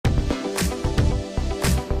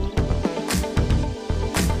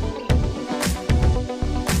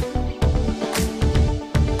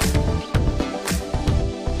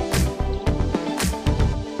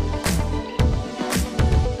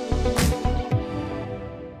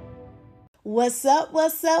What's up,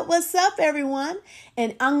 what's up, what's up, everyone?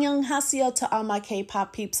 And annyeonghaseyo to all my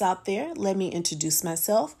K-pop peeps out there. Let me introduce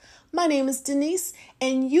myself. My name is Denise,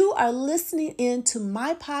 and you are listening in to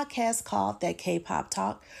my podcast called That K-Pop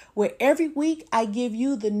Talk, where every week I give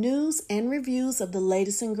you the news and reviews of the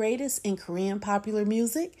latest and greatest in Korean popular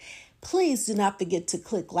music. Please do not forget to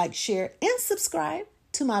click like, share, and subscribe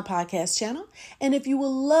to my podcast channel. And if you would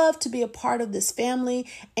love to be a part of this family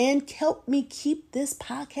and help me keep this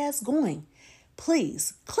podcast going,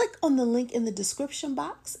 please click on the link in the description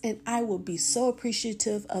box and I will be so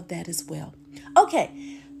appreciative of that as well.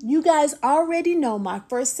 Okay, you guys already know my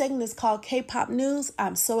first segment is called K-Pop News.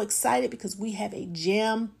 I'm so excited because we have a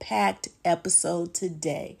jam-packed episode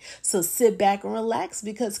today. So sit back and relax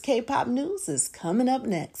because K-Pop News is coming up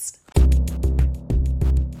next.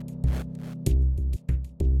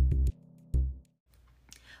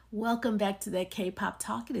 Welcome back to That K-Pop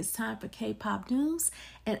Talk. It is time for K-Pop News.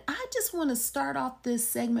 And I just want to start off this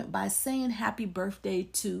segment by saying happy birthday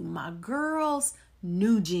to my girls,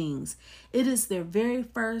 New Jeans. It is their very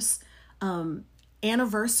first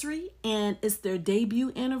anniversary and it's their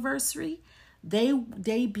debut anniversary. They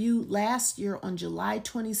debuted last year on July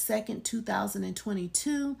 22nd,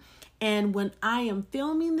 2022. And when I am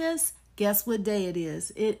filming this, guess what day it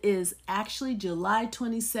is? It is actually July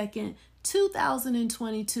 22nd,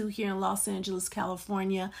 2022 here in Los Angeles,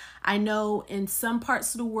 California. I know in some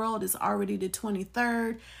parts of the world it's already the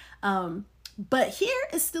 23rd, but here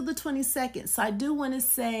it's still the 22nd. So I do want to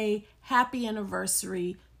say happy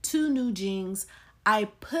anniversary to New Jeans. I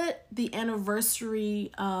put the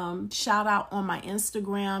anniversary shout out on my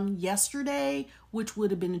Instagram yesterday, which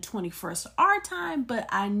would have been the 21st our time, but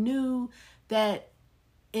I knew that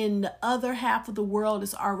in the other half of the world,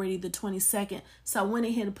 it's already the 22nd. So I went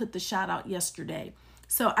ahead and put the shout out yesterday.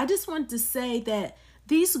 So I just wanted to say that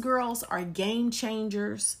these girls are game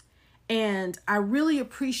changers. And I really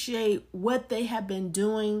appreciate what they have been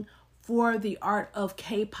doing for the art of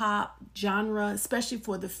K-pop genre, especially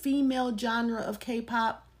for the female genre of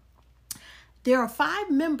K-pop. There are 5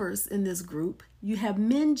 members in this group. You have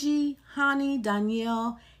Minji, Hani,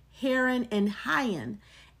 Danielle, Haran, and Hyeon.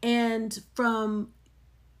 And from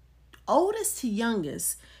oldest to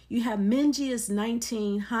youngest, you have Minji is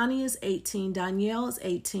 19, Hani is 18, Danielle is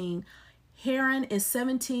 18, Haran is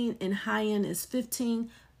 17, and Hyeon is 15.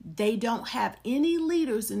 They don't have any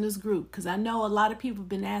leaders in this group because I know a lot of people have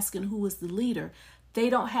been asking who is the leader. They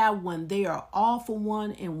don't have one. They are all for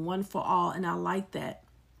one and one for all, and I like that.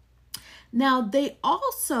 Now, they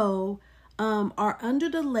also are under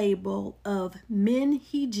the label of Min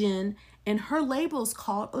Hee-jin, and her label is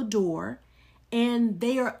called Adore. And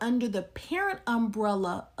they are under the parent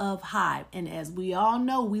umbrella of HYBE. And as we all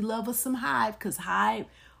know, we love us some HYBE because HYBE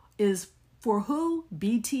is for who?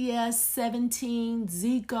 BTS, 17,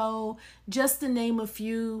 Zico, just to name a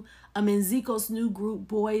few. Zico's new group,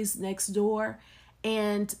 Boys Next Door.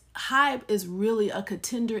 And HYBE is really a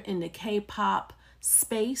contender in the K-pop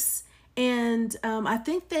space. And I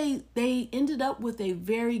think they ended up with a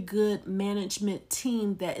very good management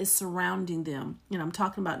team that is surrounding them. And I'm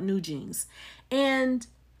talking about New Jeans. And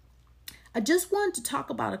I just wanted to talk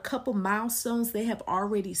about a couple milestones they have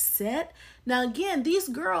already set. Now, again, these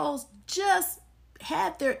girls just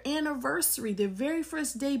had their anniversary, their very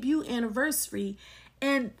first debut anniversary.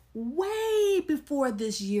 And way before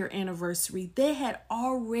this year anniversary, they had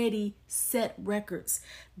already set records.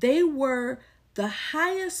 They were the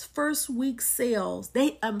highest first week sales.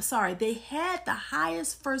 They had the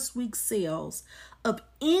highest first week sales of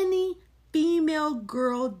any female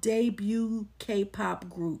girl debut K-pop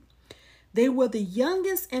group. They were the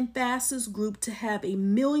youngest and fastest group to have $1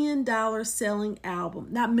 million selling album.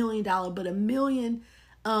 Not $1 million, but a million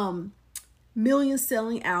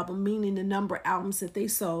selling album, meaning the number of albums that they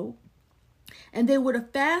sold. And they were the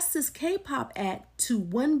fastest K-pop act to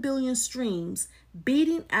 1 billion streams,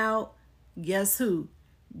 beating out, guess who?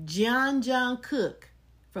 Jungkook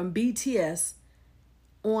from BTS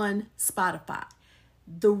on Spotify.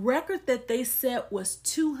 The record that they set was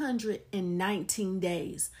 219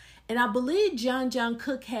 days. And I believe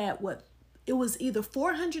Jungkook had it was either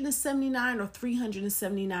 479 or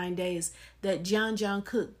 379 days that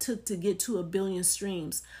Jungkook took to get to 1 billion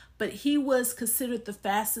streams. But he was considered the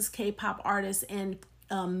fastest K-pop artist and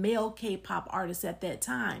male K-pop artist at that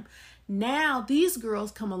time. Now these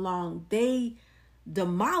girls come along, they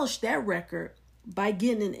demolished that record by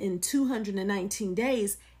getting it in 219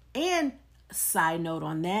 days. And side note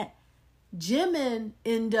on that, Jimin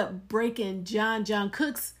ended up breaking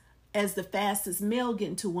Jungkook's as the fastest male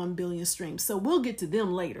getting to 1 billion streams. So we'll get to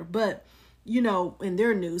them later. But in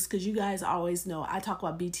their news, because you guys always know I talk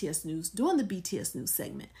about BTS news doing the BTS news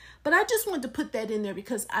segment. But I just wanted to put that in there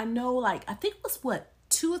because I know, like, I think it was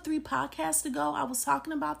 2 or 3 podcasts ago I was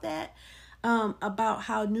talking about that, about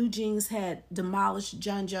how New Jeans had demolished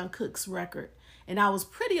Jungkook's record. And I was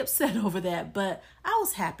pretty upset over that, but I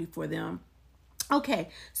was happy for them. Okay,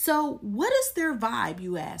 so what is their vibe,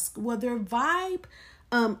 you ask? Well, their vibe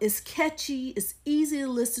is catchy, it's easy to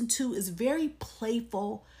listen to, it's very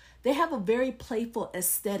playful. They have a very playful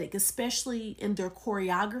aesthetic, especially in their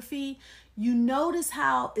choreography. You notice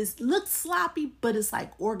how it looks sloppy, but it's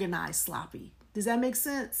like organized sloppy. Does that make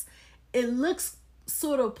sense? It looks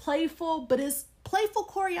sort of playful, but it's playful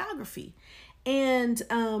choreography. And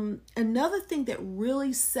another thing that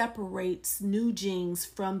really separates New Jeans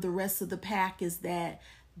from the rest of the pack is that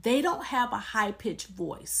they don't have a high-pitched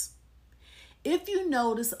voice. If you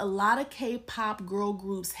notice, a lot of K-pop girl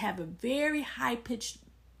groups have a very high-pitched,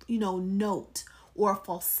 note or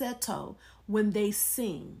falsetto when they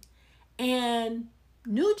sing. And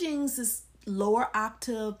New Jeans is lower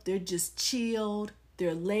octave. They're just chilled.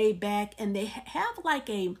 They're laid back. And they have like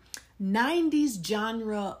a 90s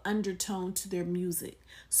genre undertone to their music.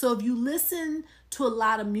 So if you listen to a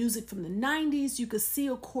lot of music from the 90s, you could see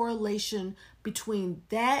a correlation between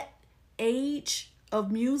that age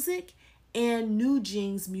of music and New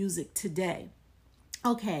Jeans music today.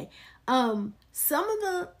 Okay, some of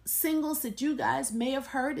the singles that you guys may have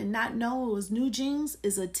heard and not know it was New Jeans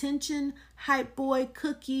is Attention, Hype Boy,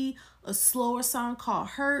 Cookie, a slower song called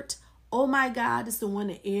Hurt. Oh My God is the one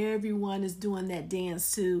that everyone is doing that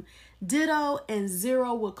dance to. Ditto, and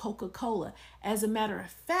Zero with Coca-Cola. As a matter of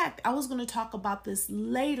fact, I was going to talk about this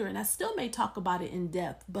later, and I still may talk about it in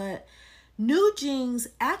depth, but New Jeans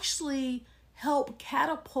actually help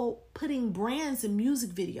catapult putting brands in music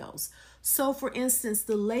videos. So for instance,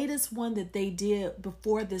 the latest one that they did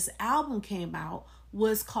before this album came out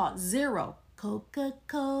was called Zero.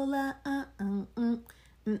 Coca-Cola,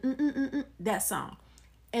 that song.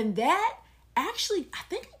 And that actually, I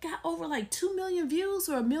think it got over like 2 million views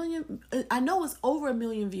or 1 million. I know it's over 1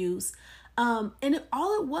 million views. And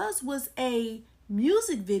all it was a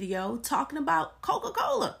music video talking about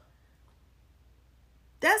Coca-Cola.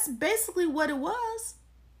 That's basically what it was.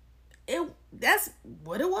 That's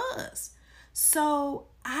what it was. So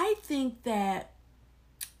I think that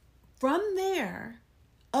from there,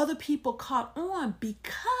 other people caught on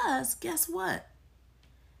because guess what?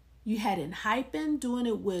 You had Enhypen doing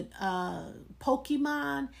it with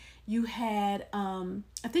Pokemon. You had,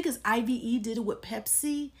 I think it's IVE did it with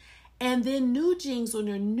Pepsi. And then New Jeans on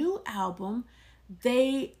their new album,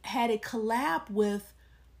 they had a collab with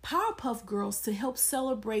Powerpuff Girls to help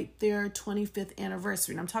celebrate their 25th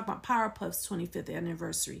anniversary. And I'm talking about Powerpuff's 25th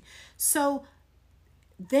anniversary. So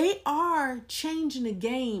they are changing the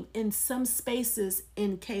game in some spaces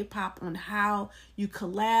in K-pop on how you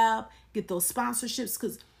collab, get those sponsorships.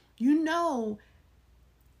 Because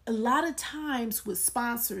a lot of times with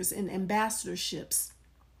sponsors and ambassadorships,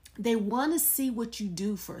 they want to see what you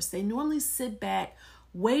do first. They normally sit back,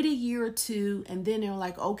 wait a year or two, and then they're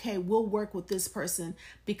like, okay, we'll work with this person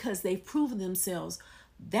because they've proven themselves.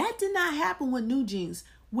 That did not happen with New Jeans.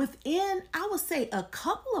 Within, I would say, a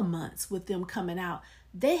couple of months with them coming out,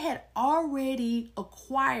 they had already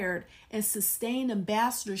acquired and sustained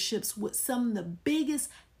ambassadorships with some of the biggest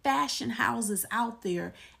fashion houses out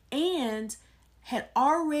there, and had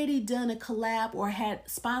already done a collab or had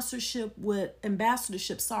sponsorship with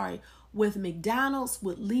with McDonald's,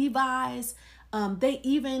 with Levi's. They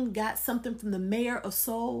even got something from the mayor of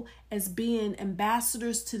Seoul as being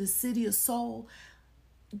ambassadors to the city of Seoul.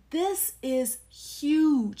 This is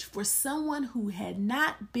huge for someone who had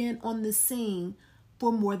not been on the scene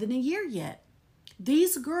for more than a year yet.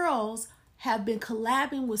 These girls have been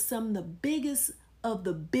collabing with some of the biggest of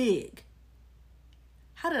the big.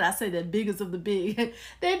 How did I say that? Biggest of the big.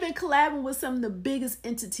 They've been collabing with some of the biggest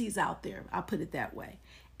entities out there. I'll put it that way.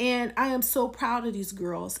 And I am so proud of these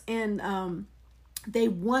girls. And they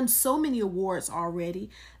won so many awards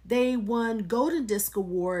already. They won Golden Disc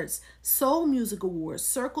Awards, Soul Music Awards,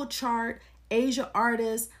 Circle Chart, Asia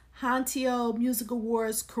Artist, Hanteo Music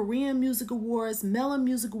Awards, Korean Music Awards, Melon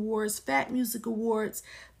Music Awards, Fat Music Awards,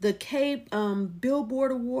 the K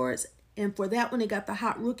Billboard Awards. And for that one, they got the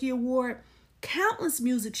Hot Rookie Award. Countless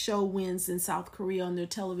music show wins in South Korea on their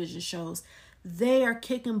television shows. They are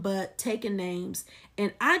kicking butt, taking names.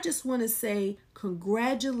 And I just want to say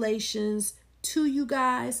congratulations to you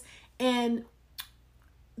guys. And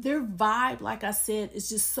their vibe, like I said, is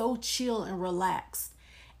just so chill and relaxed.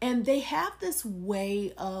 And they have this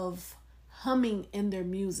way of humming in their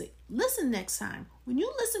music. Listen next time. When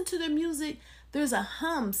you listen to their music, There's a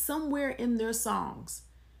hum somewhere in their songs.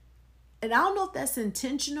 And I don't know if that's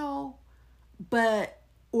intentional,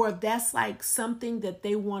 or if that's like something that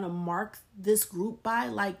they want to mark this group by,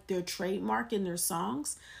 like their trademark in their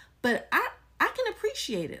songs. But I can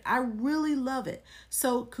appreciate it. I really love it.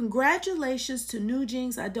 So congratulations to New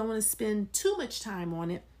Jeans. I don't want to spend too much time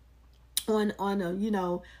on it, on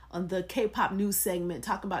the K-pop news segment,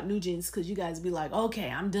 talking about New Jeans, because you guys be like, okay,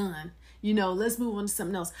 I'm done. Let's move on to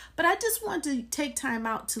something else. But I just want to take time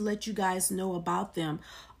out to let you guys know about them.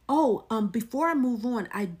 Oh, before I move on,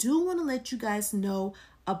 I do want to let you guys know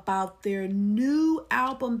about their new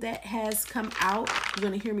album that has come out. You're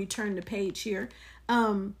going to hear me turn the page here.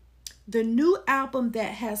 The new album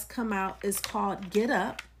that has come out is called Get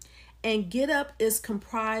Up. And Get Up is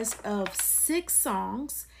comprised of 6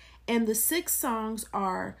 songs. And the 6 songs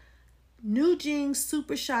are New Jeans,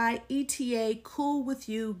 Super Shy, ETA, Cool With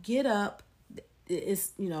You, Get Up.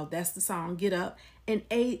 It's, that's the song, Get Up. And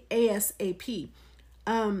ASAP.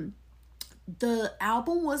 The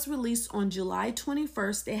album was released on July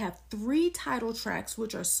 21st. They have 3 title tracks,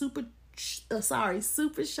 which are Super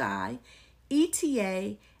Shy,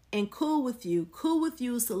 ETA, and Cool With You. Cool With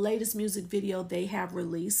You is the latest music video they have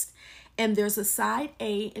released. And there's a side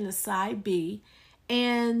A and a side B.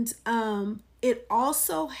 And it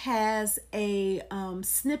also has a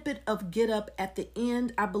snippet of Get Up at the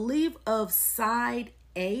end, I believe, of side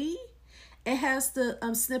A. It has the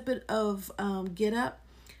snippet of Get Up.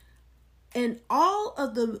 And all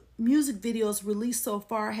of the music videos released so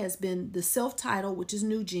far has been the self-titled, which is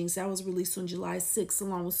New Jeans. That was released on July 6th,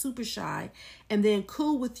 along with Super Shy. And then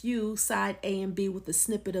Cool With You, side A and B, with the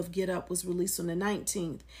snippet of Get Up, was released on the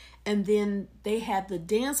 19th. And then they had the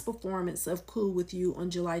dance performance of Cool With You on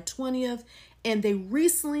July 20th. And they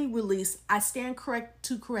recently released, I stand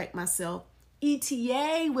to correct myself,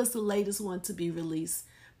 ETA was the latest one to be released,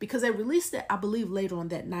 because they released it, I believe, later on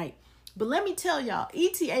that night. But let me tell y'all,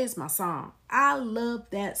 ETA is my song. I love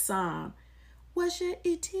that song. What's your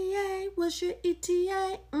ETA? What's your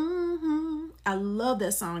ETA? I love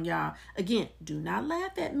that song, y'all. Again, do not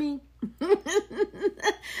laugh at me.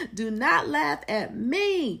 Do not laugh at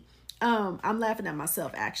me. I'm laughing at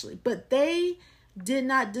myself, actually. But they did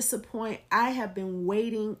not disappoint. I have been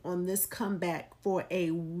waiting on this comeback for a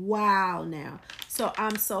while now. So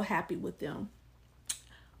I'm so happy with them.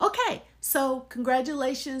 Okay, so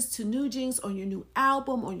congratulations to New Jeans on your new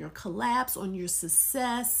album, on your collabs, on your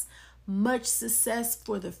success. Much success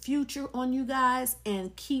for the future on you guys,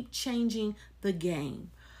 and keep changing the game.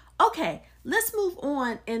 Okay, let's move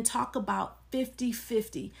on and talk about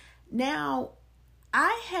 50/50. Now,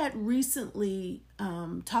 I had recently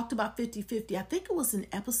talked about 50/50. I think it was in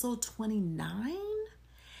episode 29.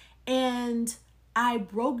 And I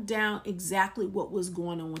broke down exactly what was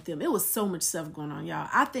going on with them. It was so much stuff going on, y'all.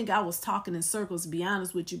 I think I was talking in circles, to be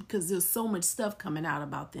honest with you, because there's so much stuff coming out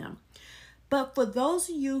about them. But for those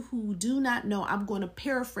of you who do not know, I'm going to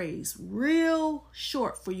paraphrase real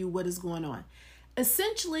short for you what is going on.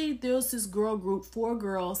 Essentially, there's this girl group, 4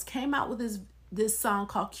 girls, came out with this song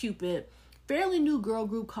called Cupid. Fairly new girl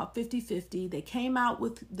group called 50/50. They came out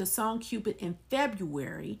with the song Cupid in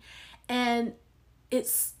February. And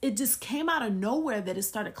it just came out of nowhere that it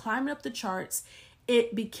started climbing up the charts.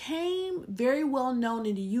 It became very well known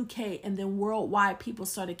in the UK, and then worldwide people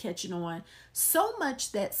started catching on. So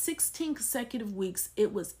much that 16 consecutive weeks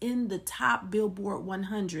it was in the top Billboard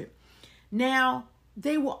 100. Now,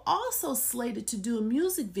 they were also slated to do a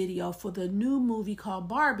music video for the new movie called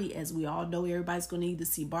Barbie. As we all know, everybody's going to need to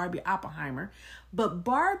see Barbie Oppenheimer. But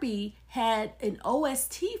Barbie had an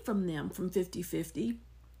OST from them, from 50/50.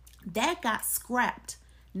 That got scrapped.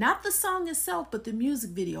 Not the song itself, but the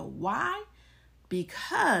music video. Why?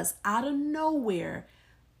 Because out of nowhere,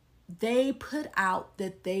 they put out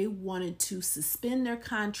that they wanted to suspend their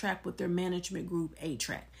contract with their management group,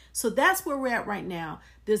 A-Track. So that's where we're at right now.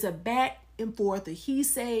 There's a back and forth, a he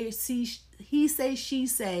say, she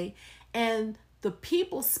say, and the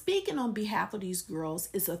people speaking on behalf of these girls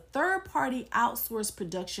is a third-party outsourced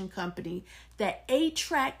production company that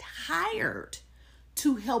A-Track hired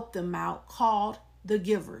to help them out, called The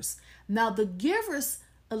Givers. Now, The Givers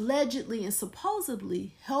allegedly and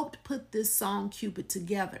supposedly helped put this song Cupid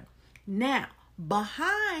together. Now,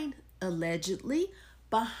 behind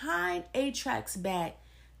A-Track's back,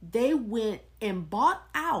 they went and bought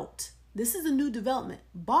out, this is a new development,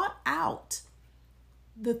 bought out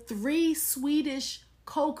the 3 Swedish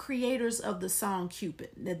co-creators of the song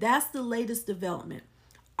Cupid. Now, that's the latest development.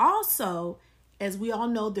 Also, as we all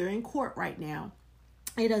know, they're in court right now.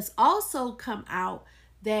 It has also come out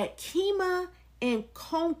that Kima and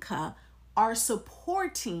Konka are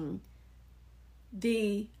supporting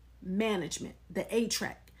the management, the A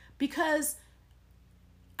track, because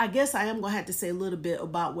I guess I am going to have to say a little bit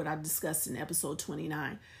about what I discussed in episode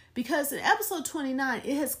 29. Because in episode 29,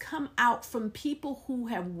 it has come out from people who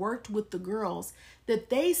have worked with the girls that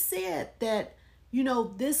they said that,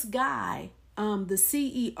 this guy, the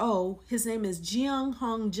CEO, his name is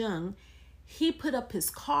Jung, he put up his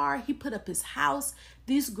car, he put up his house.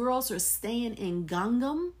 These girls are staying in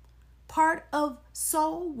Gangnam, part of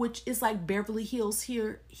Seoul, which is like Beverly Hills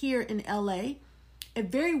here in LA. A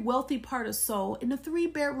very wealthy part of Seoul, in a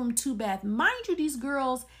 3-bedroom, 2-bath. Mind you, these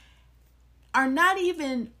girls are not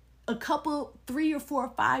even a couple, 3 or 4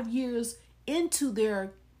 or 5 years into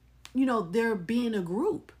their being a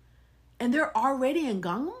group. And they're already in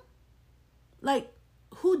Gangnam? Like,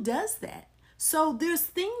 who does that? So there's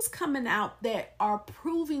things coming out that are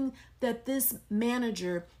proving that this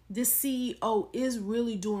manager, this CEO, is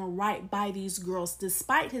really doing right by these girls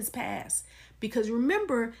despite his past. Because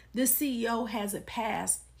remember, this CEO has a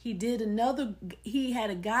past. He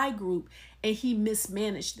had a guy group and he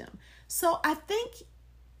mismanaged them. So I think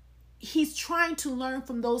he's trying to learn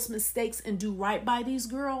from those mistakes and do right by these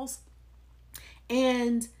girls.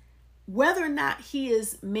 And whether or not he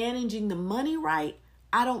is managing the money right,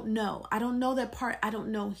 I don't know. I don't know that part. I don't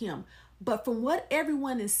know him. But from what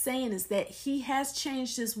everyone is saying is that he has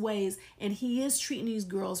changed his ways and he is treating these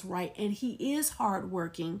girls right and he is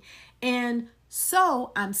hardworking. And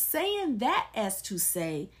so I'm saying that as to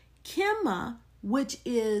say KEMA, which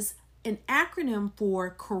is an acronym for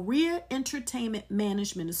Korea Entertainment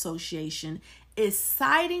Management Association, is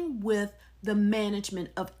siding with the management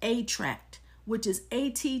of A-Tract, which is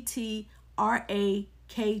ATTRAKT,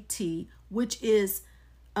 which is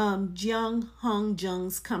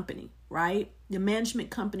Jung's company, right? The management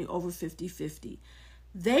company over 50-50.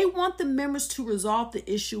 They want the members to resolve the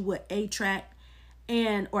issue with A-Tract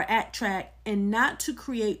or AT-Tract and not to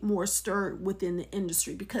create more stir within the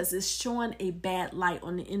industry because it's showing a bad light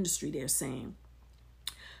on the industry, they're saying.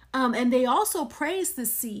 And they also praise the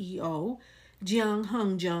CEO,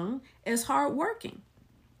 Jung, as hardworking.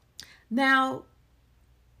 Now,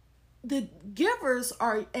 the givers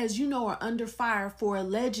are, as you know, are under fire for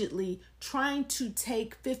allegedly trying to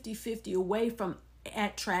take 50-50 away from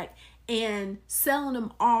AT-Tract and selling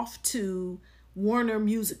them off to Warner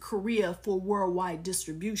Music Korea for worldwide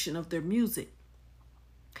distribution of their music.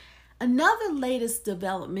 Another latest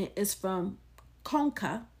development is from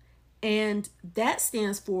KONCA, and that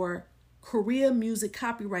stands for Korea Music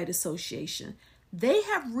Copyright Association. They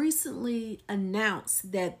have recently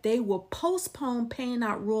announced that they will postpone paying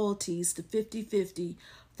out royalties to 50-50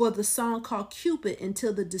 for the song called Cupid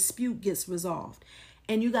until the dispute gets resolved.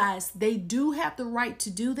 And you guys, they do have the right to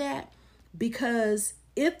do that because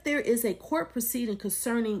if there is a court proceeding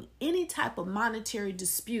concerning any type of monetary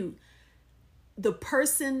dispute, the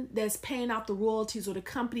person that's paying out the royalties or the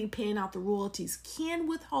company paying out the royalties can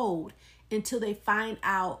withhold until they find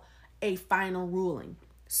out a final ruling.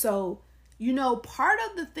 So, part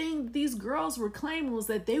of the thing these girls were claiming was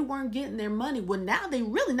that they weren't getting their money. Well, now they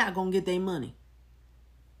really not going to get their money.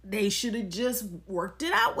 They should have just worked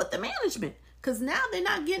it out with the management because now they're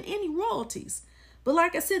not getting any royalties. But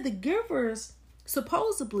like I said, the givers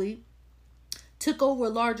supposedly took over a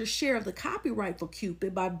larger share of the copyright for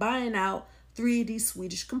Cupid by buying out 3 of these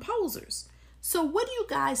Swedish composers. So what do you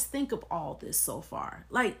guys think of all this so far?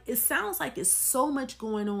 Like, it sounds like it's so much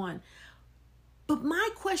going on. But my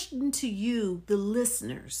question to you, the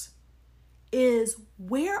listeners, is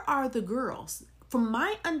where are the girls? From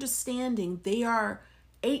my understanding, they are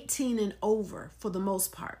 18 and over for the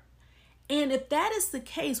most part. And if that is the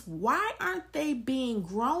case, why aren't they being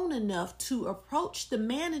grown enough to approach the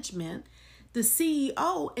management, the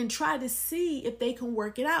CEO, and try to see if they can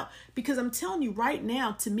work it out? Because I'm telling you right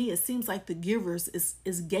now, to me, it seems like the givers is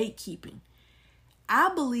gatekeeping.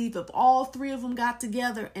 I believe if all 3 of them got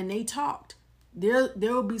together and they talked, there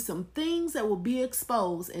will be some things that will be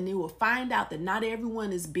exposed and they will find out that not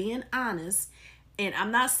everyone is being honest. And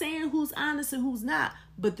I'm not saying who's honest and who's not,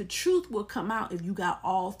 but the truth will come out if you got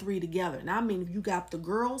all 3 together. And I mean, if you got the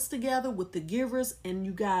girls together with the givers and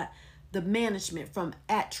you got the management from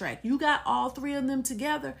AT-Tract, you got all 3 of them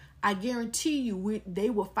together, I guarantee you they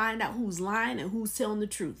will find out who's lying and who's telling the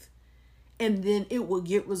truth. And then it will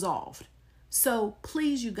get resolved. So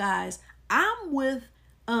please, you guys, I'm with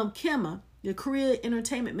KEMA, the Korea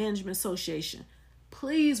Entertainment Management Association.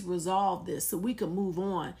 Please resolve this so we can move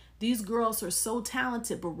on. These girls are so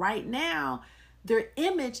talented, but right now their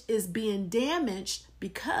image is being damaged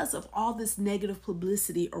because of all this negative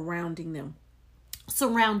publicity surrounding them.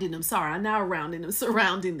 Surrounding them.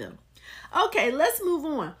 Okay, let's move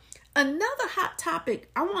on. Another hot topic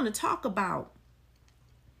I want to talk about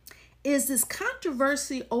is this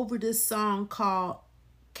controversy over this song called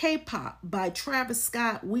K-pop by Travis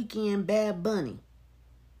Scott, Weeknd, Bad Bunny.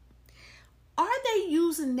 Are they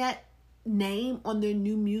using that name on their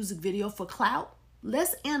new music video for clout?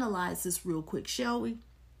 Let's analyze this real quick, shall we?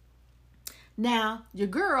 Now, your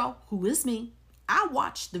girl, who is me, I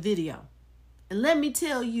watched the video. And let me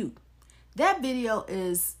tell you, that video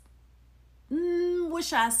is, what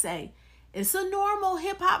should I say? It's a normal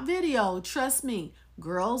hip-hop video, trust me.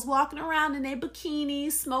 Girls walking around in their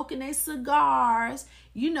bikinis, smoking their cigars,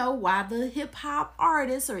 while the hip-hop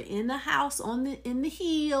artists are in the house in the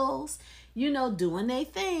heels, doing their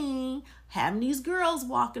thing, having these girls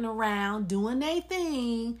walking around, doing their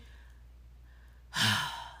thing.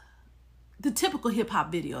 The typical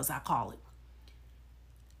hip-hop videos, I call it.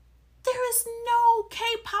 There is no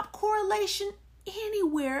K-pop correlation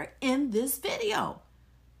anywhere in this video.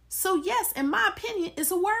 So yes, in my opinion, it's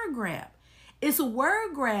a word grab. It's a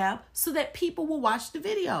word grab so that people will watch the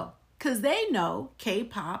video because they know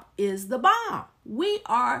K-pop is the bomb. We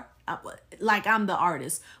are, like I'm the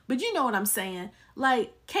artist, but you know what I'm saying?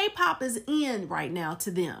 Like K-pop is in right now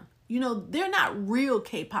to them. They're not real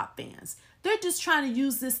K-pop fans. They're just trying to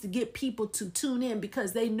use this to get people to tune in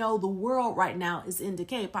because they know the world right now is into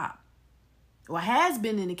K-pop. Or has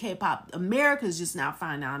been into K-pop. America's just now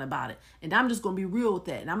finding out about it. And I'm just going to be real with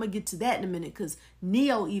that. And I'm going to get to that in a minute because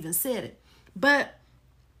Neo even said it. But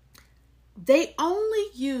they only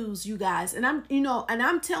use, you guys, and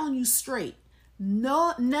I'm telling you straight,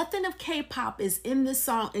 no, nothing of K-pop is in this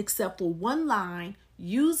song except for one line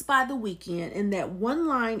used by The Weeknd. And that one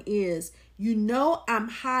line is, I'm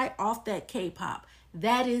high off that K-pop.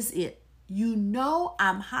 That is it.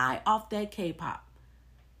 I'm high off that K-pop.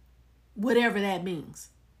 Whatever that means.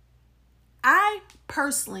 I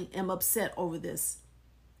personally am upset over this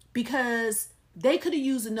because they could have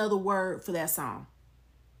used another word for that song.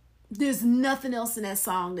 There's nothing else in that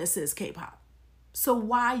song that says K-pop. So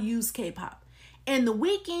why use K-pop? And The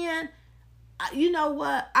Weeknd, you know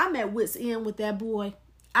what? I'm at wit's end with that boy.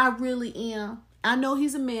 I really am. I know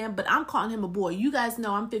he's a man, but I'm calling him a boy. You guys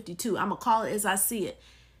know I'm 52. I'm going to call it as I see it.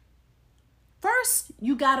 First,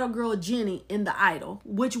 you got our girl Jenny in The Idol,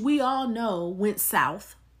 which we all know went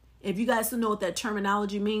south. If you guys don't know what that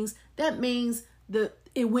terminology means, that means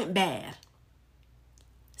it went bad.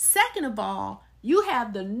 Second of all, you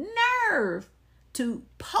have the nerve to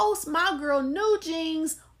post my girl New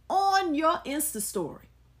Jeans on your Insta story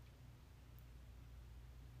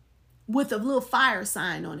with a little fire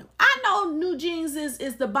sign on it. I know New Jeans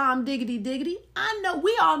is the bomb diggity diggity. I know,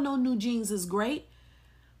 we all know New Jeans is great.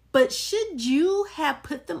 But should you have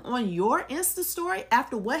put them on your Insta story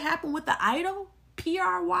after what happened with The Idol,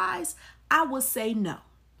 PR-wise? I would say no.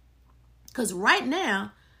 Because right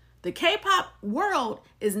now, the K-pop world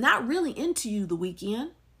is not really into you, The Weeknd.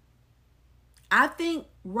 I think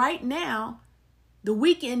right now, The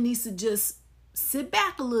Weeknd needs to just sit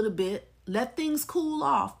back a little bit, let things cool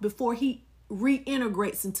off before he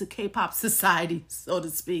reintegrates into K-pop society, so to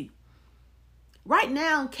speak. Right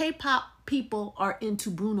now, K-pop people are into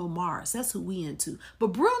Bruno Mars. That's who we into.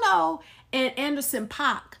 But Bruno and Anderson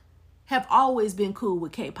 .Paak have always been cool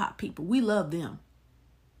with K-pop people. We love them.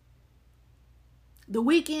 The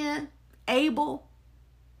Weeknd, Abel,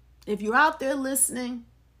 if you're out there listening,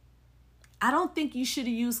 I don't think you should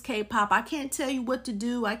have used K-pop. I can't tell you what to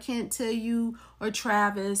do. I can't tell you, or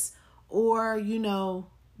Travis, or,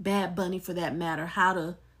 Bad Bunny for that matter, how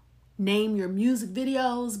to name your music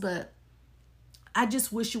videos, but I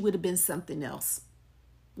just wish it would have been something else.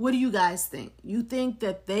 What do you guys think? You think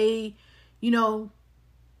that they,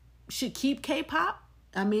 should keep K-pop?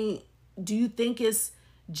 I mean, do you think it's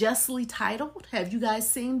justly titled? Have you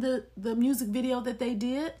guys seen the music video that they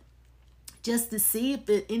did? Just to see if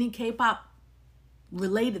any K-pop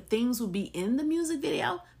related things would be in the music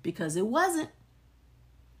video? Because it wasn't.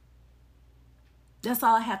 That's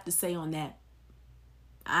all I have to say on that.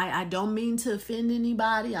 I don't mean to offend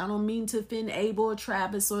anybody. I don't mean to offend Abel or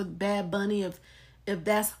Travis or Bad Bunny if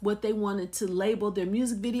that's what they wanted to label their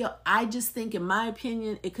music video. I just think, in my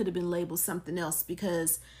opinion, it could have been labeled something else,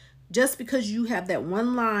 because just because you have that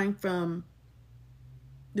one line from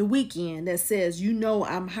The Weeknd that says,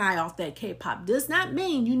 I'm high off that K-pop, does not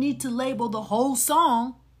mean you need to label the whole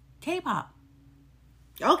song K-pop.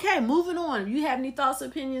 Okay, moving on. If you have any thoughts or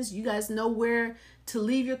opinions, you guys know where to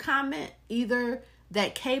leave your comment. Either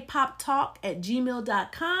that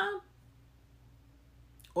kpoptalk@gmail.com,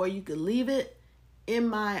 or you could leave it in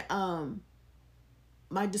my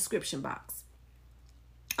my description box.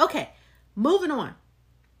 Okay, moving on.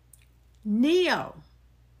 Neo.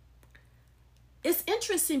 It's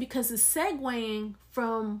interesting because it's segueing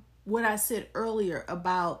from what I said earlier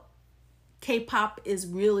about K-pop is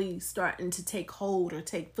really starting to take hold or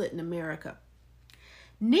take foot in America.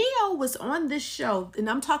 Neo was on this show, and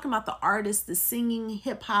I'm talking about the artist, the singing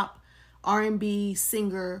hip hop R&B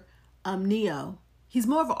singer, Neo. He's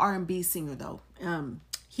more of an R&B singer though,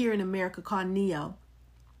 here in America, called Neo.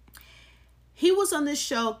 He was on this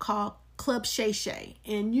show called Club Shay Shay,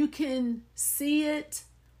 and you can see it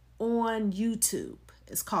on YouTube.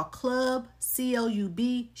 It's called Club,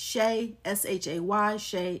 C-L-U-B, Shay, S-H-A-Y,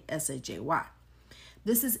 Shay, S-H-A-Y.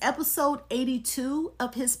 This is episode 82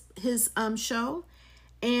 of his show,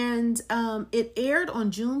 and it aired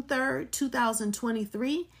on June 3rd,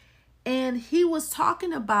 2023, and he was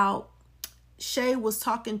talking about, Shay was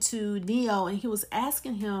talking to Neo, and he was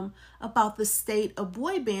asking him about the state of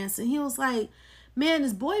boy bands, and he was like, man,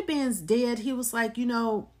 is boy bands dead? He was like,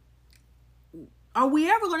 are we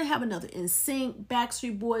ever going to have another NSYNC,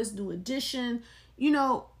 Backstreet Boys, New Edition,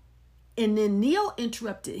 And then Neo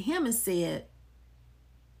interrupted him and said,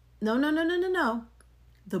 no.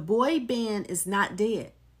 The boy band is not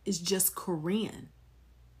dead. It's just Korean.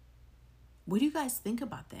 What do you guys think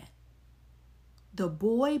about that? The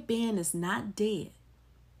boy band is not dead.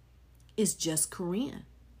 It's just Korean.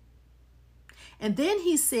 And then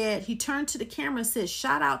he turned to the camera and said,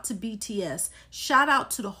 shout out to BTS. Shout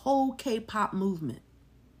out to the whole K-pop movement.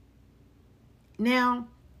 Now,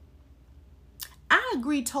 I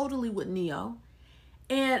agree totally with Neo.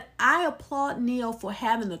 And I applaud Neo for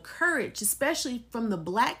having the courage, especially from the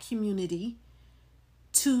Black community,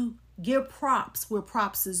 to give props where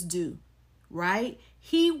props is due, right?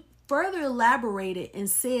 He further elaborated and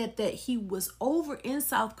said that he was over in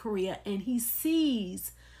South Korea and he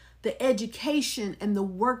sees the education and the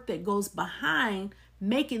work that goes behind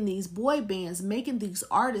making these boy bands, making these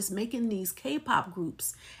artists, making these K-pop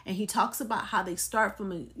groups. And he talks about how they start from,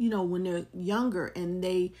 when they're younger, and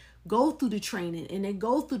they go through the training and they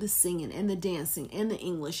go through the singing and the dancing and the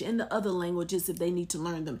English and the other languages if they need to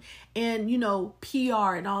learn them, and,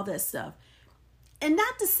 PR and all that stuff. And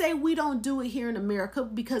not to say we don't do it here in America,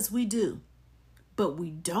 because we do, but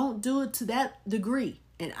we don't do it to that degree.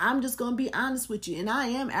 And I'm just going to be honest with you. And I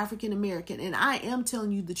am African American, and I am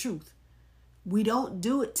telling you the truth. We don't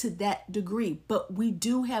do it to that degree, but we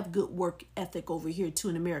do have good work ethic over here too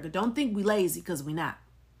in America. Don't think we lazy, because we're not.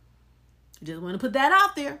 I just want to put that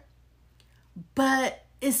out there. But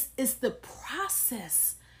it's the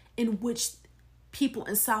process in which people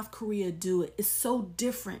in South Korea do it. It's so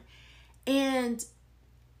different. And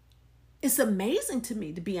it's amazing to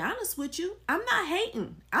me, to be honest with you. I'm not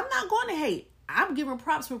hating. I'm not going to hate. I'm giving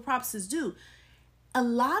props where props is due. A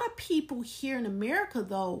lot of people here in America,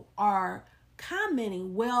 though, are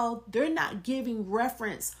commenting, well, they're not giving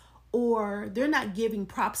reference, or they're not giving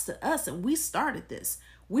props to us. And we started this.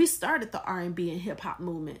 We started the R&B and hip hop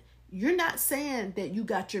movement. You're not saying that you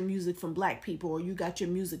got your music from Black people, or you got your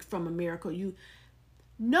music from America. I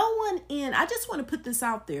just want to put this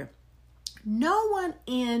out there. No one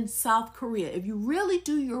in South Korea, if you really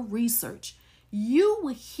do your research, you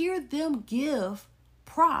will hear them give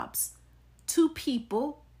props to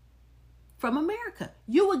people from America.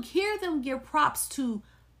 You would hear them give props to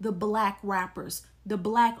the Black rappers, the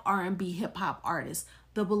Black R&B hip hop artists,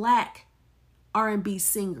 the Black R&B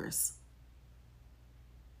singers.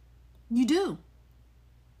 You do.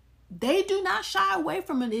 They do not shy away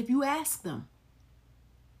from it if you ask them.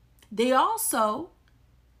 They also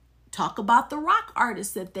talk about the rock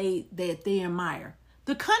artists that they admire,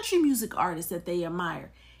 the country music artists that they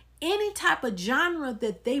admire. Any type of genre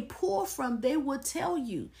that they pull from, they will tell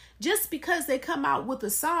you. Just because they come out with a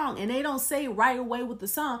song and they don't say right away with the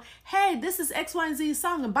song, hey, this is X, Y, and Z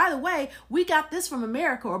song, and by the way, we got this from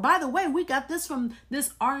America, or by the way, we got this from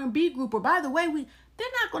this R&B group, or by the way, they're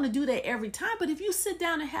not going to do that every time. But if you sit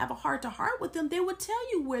down and have a heart-to-heart with them, they would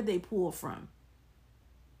tell you where they pull from.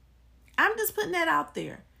 I'm just putting that out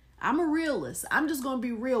there. I'm a realist. I'm just going to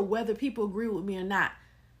be real, whether people agree with me or not.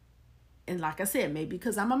 And like I said, maybe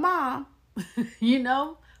because I'm a mom,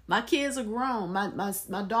 my kids are grown.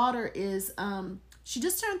 My daughter is, she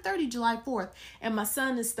just turned 30 July 4th, and my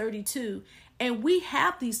son is 32. And we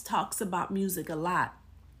have these talks about music a lot.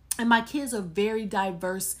 And my kids are very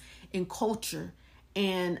diverse in culture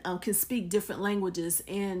and can speak different languages.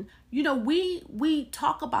 And, we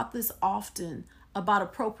talk about this often, about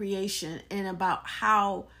appropriation and about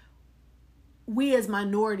how we as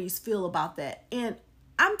minorities feel about that. And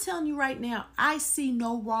I'm telling you right now, I see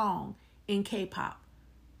no wrong in K-pop.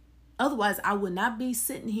 Otherwise, I would not be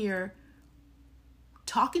sitting here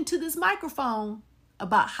talking to this microphone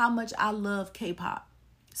about how much I love K-pop.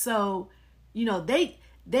 So,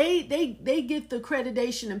 They get the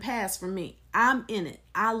accreditation and pass from me. I'm in it.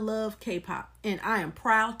 I love K-pop, and I am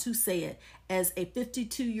proud to say it as a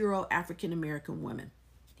 52-year-old African American woman.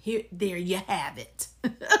 There you have it.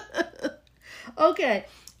 Okay,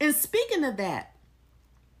 and speaking of that,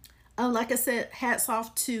 like I said, hats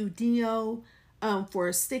off to Dio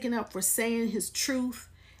for sticking up, for saying his truth,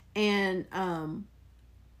 and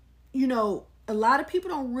you know, a lot of people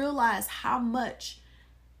don't realize how much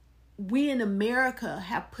we in America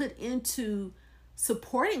have put into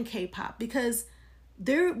supporting K-pop, because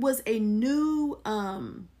there was a new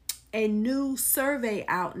survey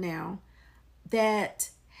out now that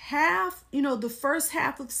the first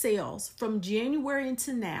half of sales from January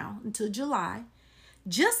until now, until July,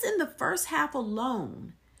 just in the first half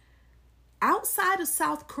alone, outside of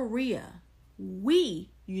South Korea, we,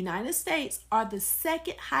 United States, are the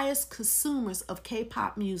second highest consumers of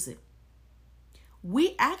K-pop music.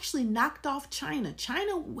 We actually knocked off China.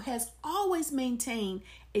 China has always maintained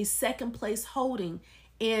a second place holding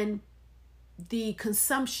in the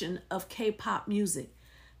consumption of K-pop music.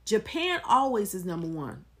 Japan always is number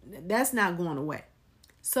one. That's not going away.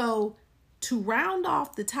 So to round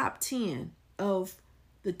off the top 10 of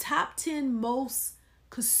the top 10 most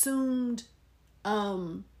consumed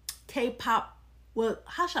K-pop, well,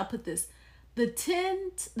 how should I put this?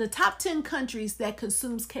 The top 10 countries that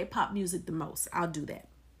consumes K-pop music the most. I'll do that.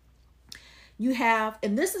 You have,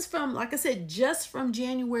 and this is from, like I said, just from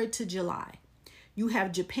January to July. You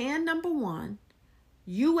have Japan number 1,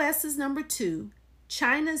 US is number 2,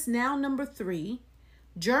 China's now number 3,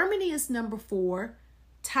 Germany is number 4,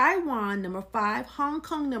 Taiwan number 5, Hong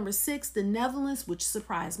Kong number 6, the Netherlands, which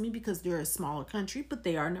surprised me because they're a smaller country, but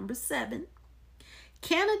they are number 7.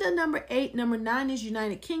 Canada number 8, number 9 is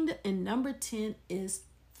United Kingdom, and number 10 is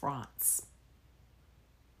France.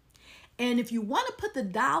 And if you want to put the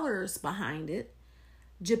dollars behind it,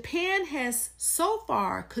 Japan has so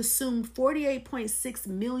far consumed $48.6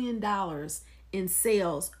 million in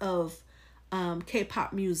sales of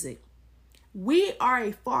K-pop music. We are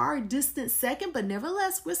a far distant second, but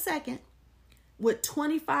nevertheless, we're second with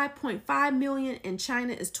 25.5 million, and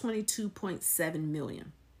China is 22.7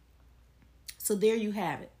 million. So there you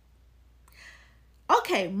have it.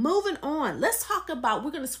 Okay, moving on. Let's talk about,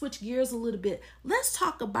 we're going to switch gears a little bit. Let's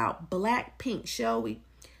talk about Blackpink, shall we?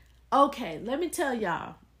 Okay, let me tell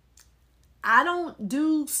y'all. I don't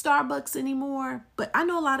do Starbucks anymore, but I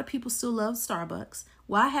know a lot of people still love Starbucks.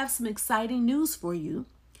 Well, I have some exciting news for you.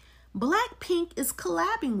 Blackpink is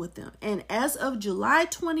collabing with them. And as of July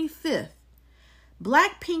 25th,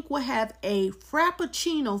 Blackpink will have a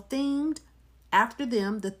Frappuccino themed after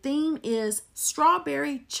them. The theme is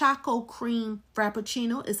Strawberry Choco Cream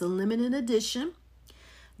Frappuccino. It's a limited edition.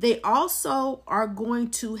 They also are going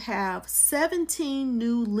to have 17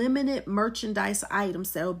 new limited merchandise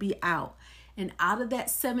items that will be out. And out of that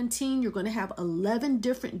 17, you're going to have 11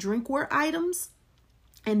 different drinkware items,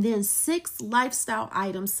 and then 6 lifestyle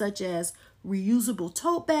items such as reusable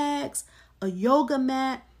tote bags, a yoga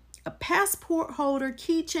mat, a passport holder,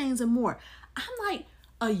 keychains, and more. I'm like,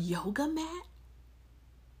 a yoga mat?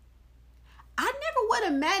 I never would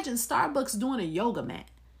imagine Starbucks doing a yoga mat,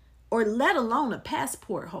 or let alone a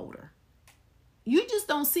passport holder. You just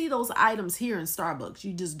don't see those items here in Starbucks.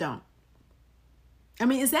 You just don't. I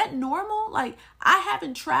mean, is that normal? Like, I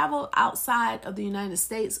haven't traveled outside of the United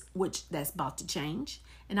States, which that's about to change.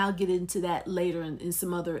 And I'll get into that later in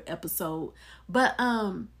some other episode. But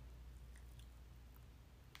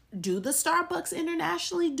do the Starbucks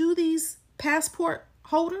internationally do these passport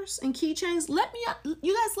holders and keychains?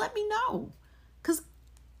 You guys let me know. Because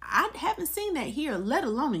I haven't seen that here, let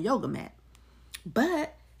alone a yoga mat.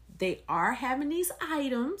 But they are having these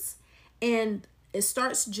items, and it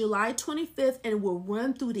starts July 25th and will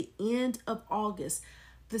run through the end of August.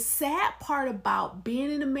 The sad part about being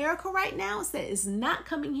in America right now is that it's not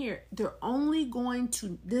coming here. They're only going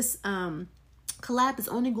to, this collab is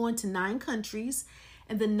only going to 9 countries.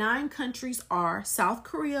 And the 9 countries are South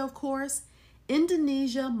Korea, of course,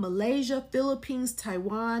 Indonesia, Malaysia, Philippines,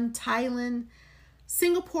 Taiwan, Thailand,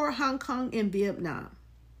 Singapore, Hong Kong, and Vietnam.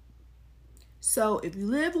 So if you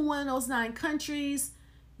live in one of those 9 countries,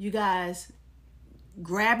 you guys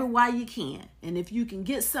grab it while you can. And if you can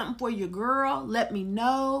get something for your girl, let me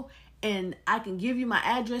know. And I can give you my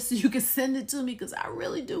address so you can send it to me, because I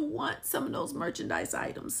really do want some of those merchandise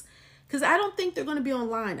items. Because I don't think they're going to be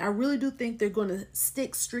online. I really do think they're going to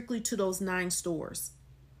stick strictly to those 9 stores.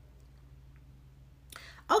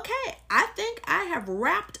 Okay, I think I have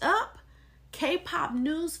wrapped up K-pop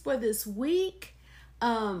news for this week.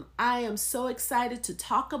 I am so excited to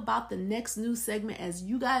talk about the next news segment. As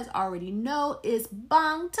you guys already know, it's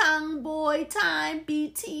Bangtan Boy time,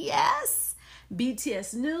 BTS.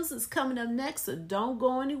 BTS news is coming up next, so don't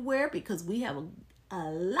go anywhere because we have a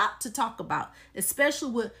lot to talk about,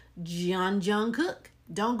 especially with Jungkook.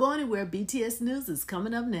 Don't go anywhere. BTS news is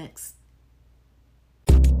coming up next.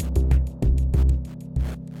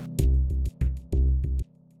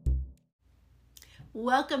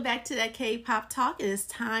 Welcome back to that K-pop talk. It is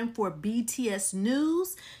time for BTS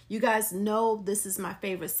news. You guys know this is my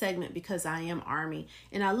favorite segment because I am ARMY.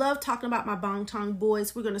 And I love talking about my Bangtan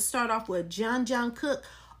boys. We're going to start off with Jungkook.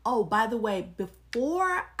 Oh, by the way,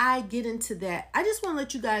 before I get into that, I just want to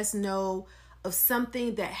let you guys know of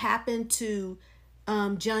something that happened to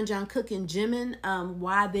Jungkook and Jimin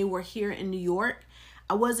while they were here in New York.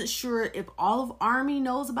 I wasn't sure if all of ARMY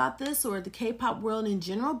knows about this or the K-pop world in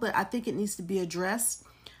general, but I think it needs to be addressed.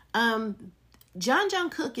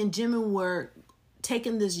 Jungkook and Jimin were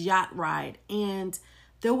taking this yacht ride, and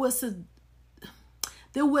there was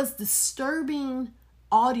disturbing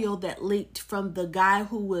audio that leaked from the guy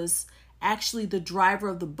who was actually the driver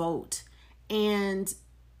of the boat, and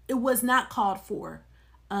it was not called for.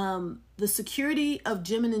 The security of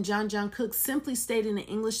Jimin and Jungkook simply stated in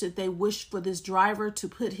English that they wished for this driver to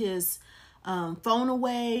put his phone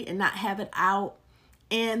away and not have it out.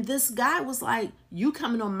 And this guy was like, "You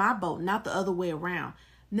coming on my boat, not the other way around."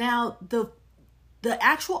 Now, the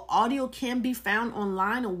actual audio can be found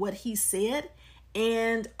online on what he said.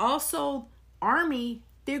 And also, ARMY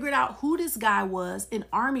figured out who this guy was. And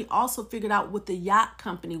ARMY also figured out what the yacht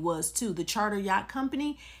company was too, the charter yacht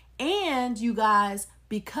company. And you guys,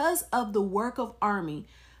 because of the work of ARMY,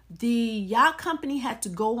 the yacht company had to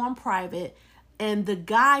go on private, and the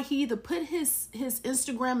guy, he either put his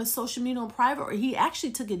Instagram and social media on private, or he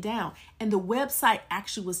actually took it down, and the website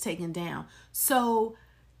actually was taken down. So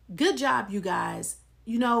good job, you guys.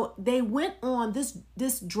 You know, they went on,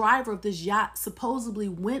 this driver of this yacht supposedly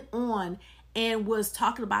went on and was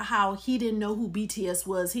talking about how he didn't know who BTS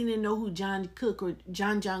was. He didn't know who Jungkook or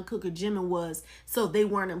Jimin was, so they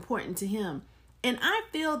weren't important to him. And I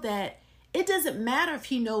feel that it doesn't matter if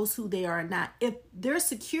he knows who they are or not. If their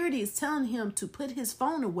security is telling him to put his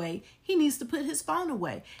phone away, he needs to put his phone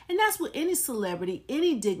away. And that's what any celebrity,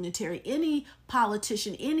 any dignitary, any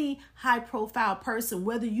politician, any high-profile person,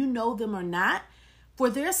 whether you know them or not, for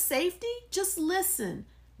their safety, just listen.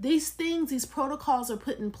 These things, these protocols are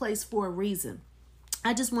put in place for a reason.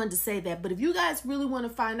 I just wanted to say that. But if you guys really want to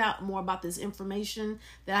find out more about this information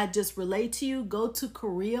that I just relayed to you, go to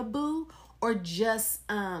Korea Boo, or just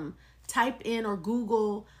type in or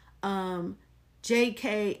Google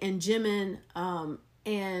JK and Jimin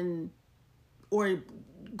or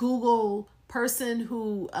Google person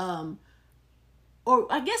who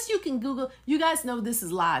or I guess you can Google. You guys know this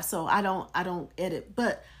is live, so I don't edit,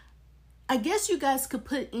 but I guess you guys could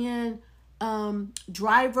put in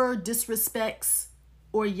driver disrespects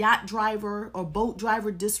or yacht driver or boat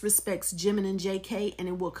driver disrespects Jimin and JK, and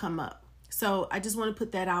it will come up. So I just want to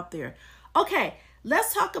put that out there. Okay,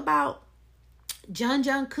 let's talk about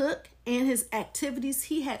Jungkook and his activities.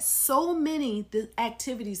 He had so many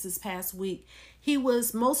activities this past week. He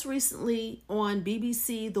was most recently on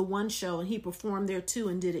BBC, The One Show, and he performed there too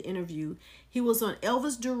and did an interview. He was on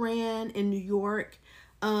Elvis Duran in New York.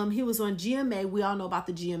 He was on GMA. We all know about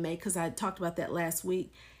the GMA because I talked about that last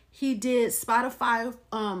week. He did Spotify,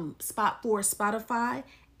 spot for Spotify,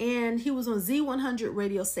 and he was on Z100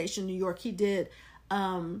 radio station, New York. He did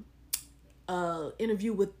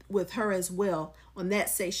interview with her as well on that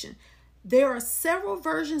station. There are several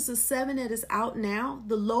versions of 7 that is out now.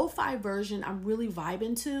 The lo-fi version I'm really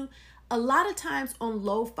vibing to. A lot of times on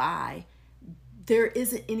lo-fi, there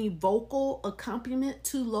isn't any vocal accompaniment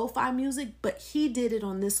to lo-fi music, but he did it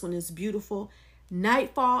on this one. It's beautiful.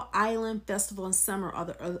 Nightfall, Island, Festival, and Summer are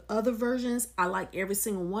the other versions. I like every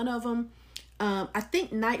single one of them. I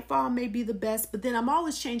think Nightfall may be the best, but then I'm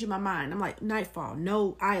always changing my mind. I'm like, Nightfall,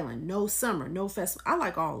 no Island, no Summer, no Festival. I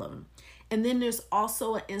like all of them. And then there's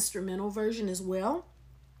also an instrumental version as well.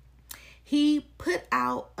 He put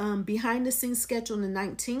out behind the scenes sketch on the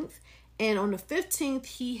 19th. And on the 15th,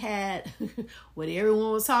 he had what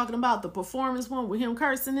everyone was talking about, the performance one with him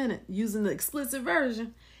cursing in it, using the explicit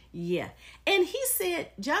version. Yeah. And he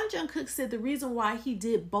said, Jungkook said the reason why he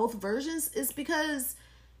did both versions is because,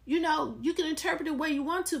 you know, you can interpret it the way you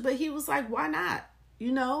want to, but he was like, why not?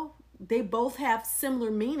 You know, they both have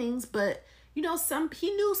similar meanings, but, you know,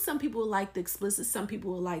 he knew some people would like the explicit, some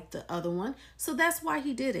people would like the other one. So that's why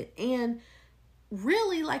he did it. And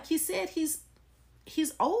really, like he said, he's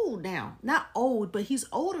he's old now. Not old, but he's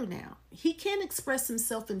older now. He can express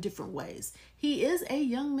himself in different ways. He is a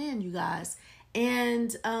young man, you guys.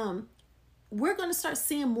 And we're going to start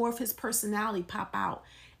seeing more of his personality pop out.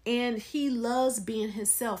 And he loves being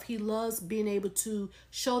himself. He loves being able to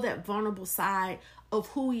show that vulnerable side of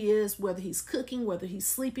who he is, whether he's cooking, whether he's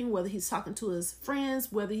sleeping, whether he's talking to his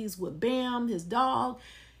friends, whether he's with Bam, his dog.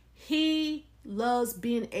 He loves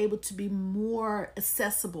being able to be more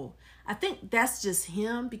accessible. I think that's just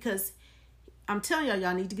him, because I'm telling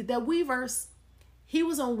y'all need to get that Weverse. He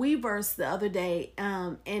was on Weverse the other day,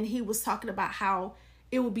 and he was talking about how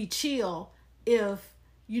it would be chill if,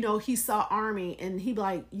 he saw Army, and he'd be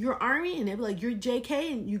like, "You're Army," and they'd be like, "You're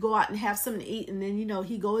JK," and you go out and have something to eat, and then,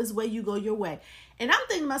 he go his way, you go your way. And I'm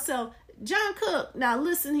thinking to myself, Jungkook, now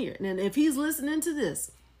listen here, and if he's listening to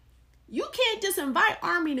this, you can't just invite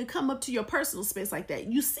Army to come up to your personal space like that.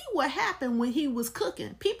 You see what happened when he was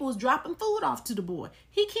cooking. People was dropping food off to the boy.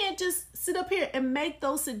 He can't just sit up here and make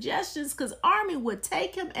those suggestions, because Army would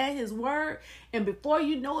take him at his word. And before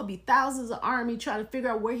you know it, be thousands of Army trying to figure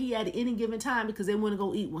out where he at any given time, because they want to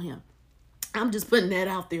go eat with him. I'm just putting that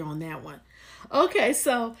out there on that one. Okay,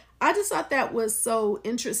 so I just thought that was so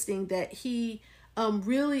interesting that he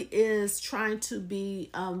really is trying to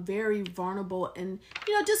be very vulnerable and,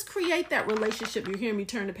 just create that relationship. You're hearing me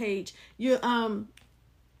turn the page. You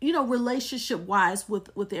relationship wise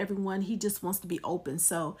with everyone. He just wants to be open.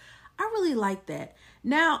 So I really like that.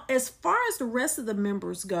 Now, as far as the rest of the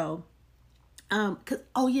members go, and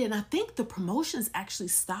I think the promotions actually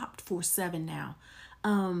stopped for 7 now.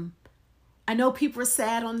 I know people are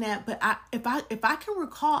sad on that, but if I can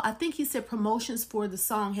recall, I think he said promotions for the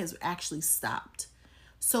song has actually stopped.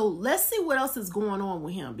 So let's see what else is going on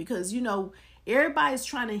with him, because, everybody's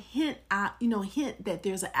trying to hint that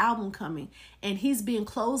there's an album coming, and he's being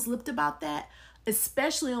close-lipped about that,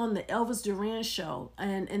 especially on the Elvis Duran show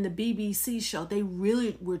and the BBC show. They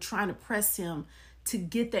really were trying to press him to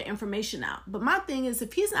get that information out. But my thing is,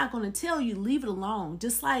 if he's not going to tell you, leave it alone.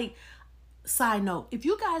 Just like, side note, if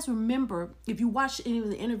you guys remember, if you watched any of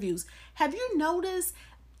the interviews, have you noticed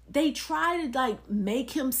they try to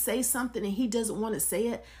make him say something and he doesn't want to say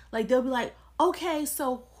it? Like, they'll be like, "Okay,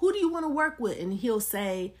 so who do you want to work with?" And he'll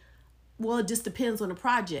say, "Well, it just depends on the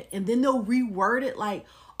project." And then they'll reword it like,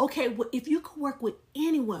 "Okay, well, if you could work with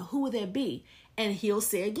anyone, who would that be?" And he'll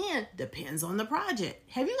say again, "Depends on the project."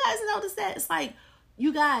 Have you guys noticed that? It's like,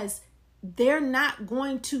 you guys, they're not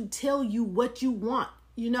going to tell you what you want.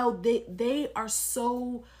 They are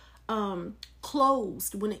so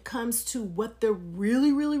closed when it comes to what they're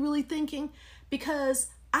really, really, really thinking, because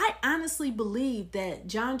I honestly believe that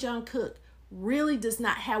Jungkook really does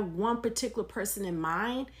not have one particular person in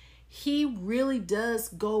mind. He really does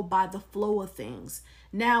go by the flow of things.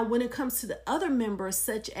 Now, when it comes to the other members,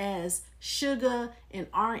 such as Suga and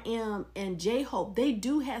RM and J-Hope, they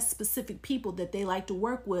do have specific people that they like to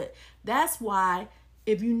work with. That's why,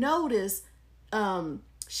 if you notice,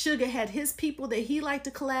 Suga had his people that he liked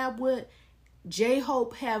to collab with.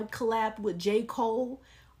 J-Hope have collabed with J. Cole.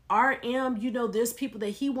 RM, there's people that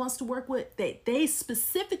he wants to work with. They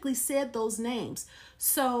specifically said those names.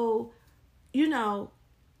 So,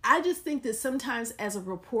 I just think that sometimes as a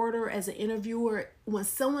reporter, as an interviewer, when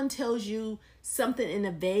someone tells you something in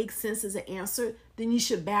a vague sense as an answer, then you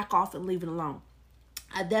should back off and leave it alone.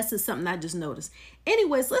 That's just something I just noticed.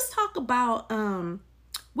 Anyways, let's talk about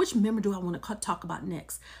which member do I want to talk about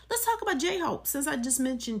next? Let's talk about J-Hope. Since I just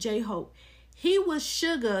mentioned J-Hope, he was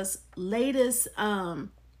Suga's latest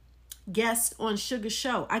guest on Suga's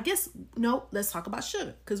show. Let's talk about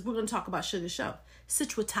Suga, because we're going to talk about Suga's show.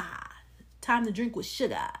 Citruta, time to drink with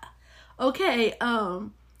Suga. Okay,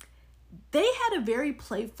 they had a very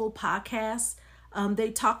playful podcast. They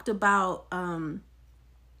talked about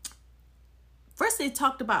first they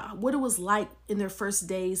talked about what it was like in their first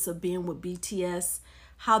days of being with BTS,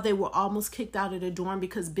 how they were almost kicked out of their dorm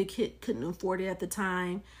because Big Hit couldn't afford it at the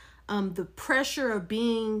time. The pressure of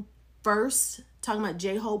being first, talking about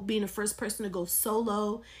J-Hope being the first person to go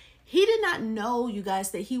solo. He did not know, you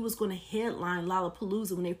guys, that he was going to headline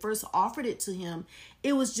Lollapalooza when they first offered it to him.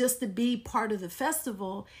 It was just to be part of the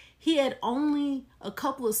festival. He had only a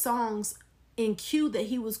couple of songs in queue that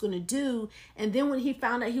he was going to do. And then when he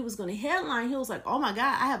found out he was going to headline, he was like, "Oh my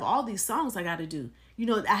God, I have all these songs I got to do.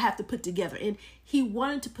 I have to put together." And he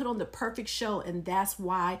wanted to put on the perfect show. And that's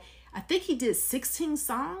why I think he did 16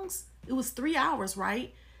 songs. It was 3 hours,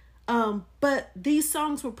 right? But these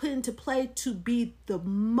songs were put into play to be the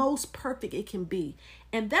most perfect it can be.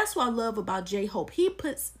 And that's what I love about J-Hope. He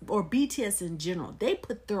puts, or BTS in general, they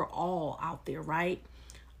put their all out there, right?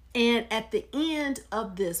 And at the end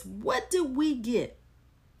of this, what did we get?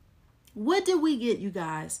 What did we get, you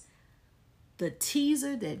guys? The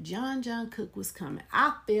teaser that Jungkook was coming.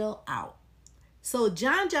 I fell out. So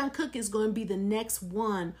Jungkook is going to be the next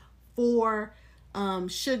one for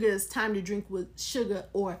Sugar's Time to Drink with Sugar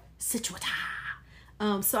or Situata.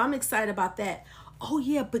 So I'm excited about that. Oh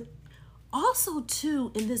yeah, but also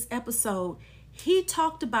too in this episode, he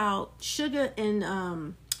talked about Sugar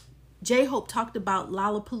and J-Hope talked about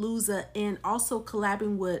Lollapalooza and also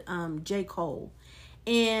collabing with J. Cole.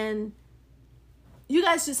 And you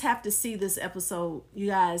guys just have to see this episode, you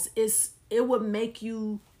guys. It would make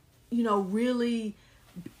you, really,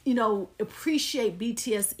 appreciate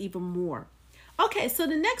BTS even more. Okay, so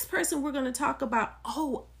the next person we're going to talk about,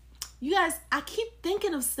 you guys, I keep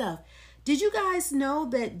thinking of stuff. Did you guys know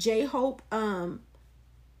that J-Hope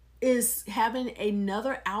is having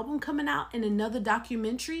another album coming out and another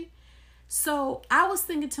documentary? So I was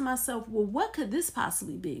thinking to myself, well, what could this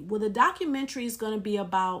possibly be? Well, the documentary is going to be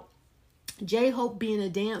about J-Hope being a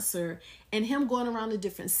dancer and him going around the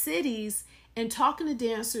different cities and talking to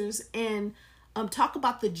dancers and talk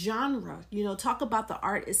about the genre, talk about the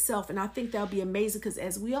art itself. And I think that'll be amazing because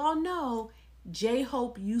as we all know,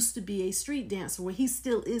 J-Hope used to be a street dancer. Well, he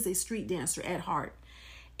still is a street dancer at heart.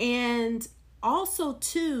 And also,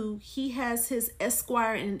 too, he has his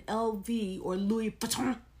Esquire and LV or Louis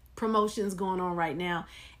Vuitton promotions going on right now.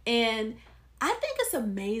 And I think it's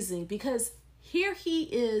amazing because here he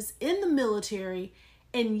is in the military,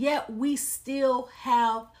 and yet we still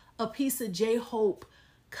have a piece of J-Hope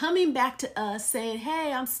coming back to us saying,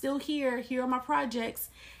 hey, I'm still here. Here are my projects.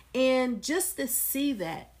 And just to see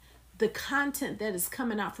that, the content that is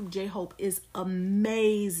coming out from J-Hope is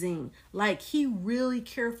amazing. Like, he really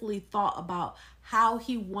carefully thought about how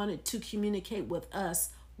he wanted to communicate with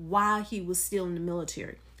us while he was still in the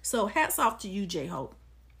military. So hats off to you, J-Hope.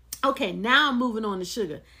 Okay, now I'm moving on to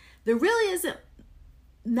Sugar. There really isn't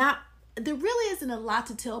a lot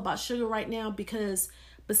to tell about Sugar right now because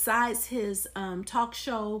besides his talk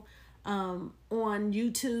show on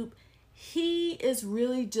YouTube, he is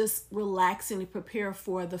really just relaxing to prepare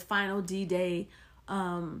for the final D-Day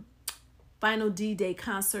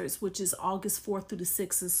concerts, which is August 4th through the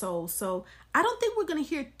 6th in Seoul. So I don't think we're going to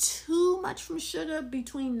hear too much from Sugar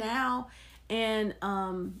between now and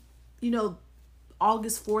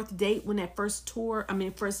August 4th date when that first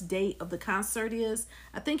date of the concert is.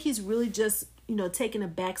 I think he's really just, taking a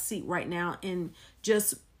back seat right now and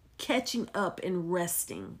just catching up and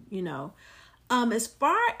resting, As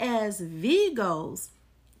far as V goes,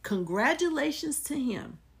 congratulations to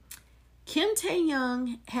him. Kim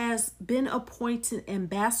Tae-young has been appointed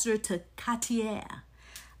ambassador to Cartier.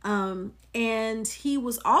 And he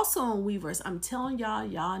was also on Weverse. I'm telling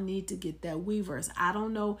y'all need to get that Weverse. I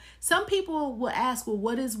don't know. Some people will ask, well,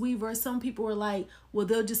 what is Weverse? Some people are like, well,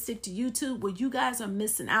 they'll just stick to YouTube. Well, you guys are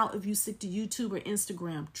missing out if you stick to YouTube or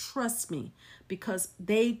Instagram. Trust me, because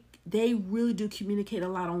they really do communicate a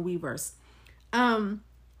lot on Weverse.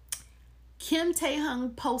 Kim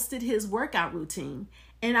Tae-young posted his workout routine.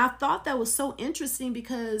 And I thought that was so interesting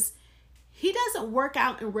because he doesn't work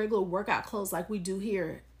out in regular workout clothes like we do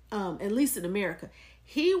here. At least in America.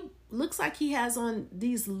 He looks like he has on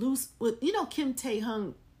these loose, Kim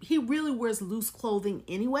Tae-young, he really wears loose clothing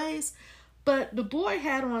anyways, but the boy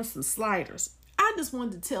had on some sliders. I just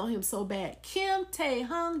wanted to tell him so bad, Kim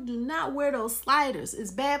Tae-young, do not wear those sliders.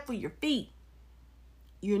 It's bad for your feet.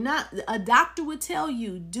 A doctor would tell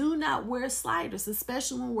you, do not wear sliders,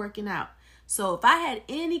 especially when working out. So if I had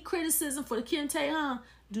any criticism for the Kim Tae-young,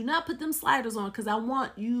 do not put them sliders on because I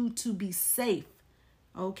want you to be safe.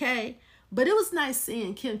 Okay, but it was nice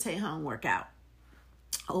seeing Kim Tae-young work out.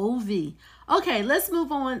 OV. Okay, let's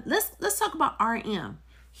move on. Let's talk about RM.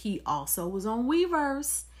 He also was on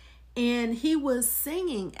Weverse, and he was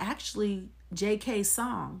singing actually JK's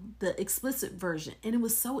song, the explicit version, and it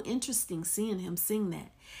was so interesting seeing him sing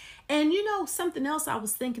that. And something else I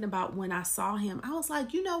was thinking about when I saw him, I was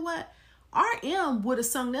like, you know what? RM would have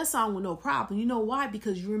sung that song with no problem. You know why?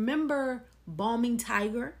 Because you remember Bombing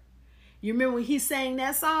Tiger. You remember when he sang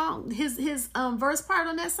that song, his verse part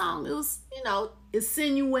on that song, it was,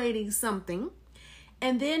 insinuating something.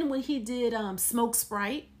 And then when he did Smoke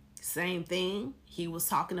Sprite, same thing. He was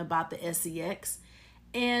talking about the SEX.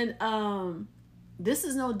 And this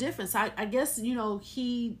is no difference. I guess,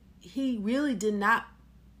 he really did not,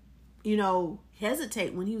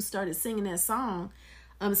 hesitate when he started singing that song,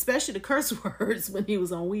 especially the curse words when he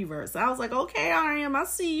was on Weverse. So I was like, okay, RM, I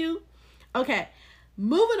see you. Okay.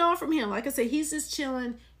 Moving on from him, like I said, he's just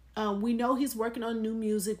chilling. We know he's working on new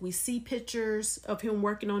music. We see pictures of him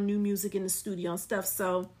working on new music in the studio and stuff.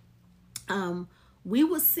 So we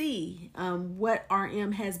will see what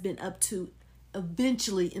RM has been up to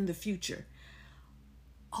eventually in the future.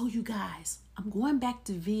 Oh, you guys, I'm going back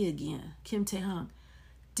to V again, Kim Tae-hung.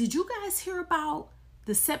 Did you guys hear about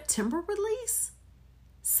the September release?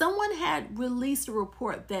 Someone had released a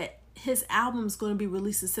report that his album's going to be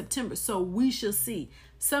released in September, so we shall see.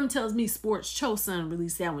 Some tells me Sports Chosun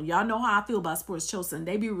released that one. Y'all know how I feel about Sports Chosun.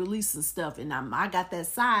 They be releasing stuff, and I got that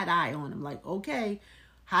side eye on them. Like, okay,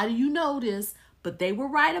 how do you know this? But they were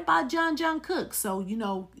right about Jungkook. So,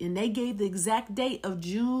 and they gave the exact date of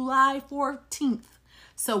July 14th.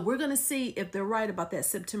 So we're going to see if they're right about that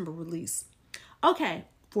September release. Okay,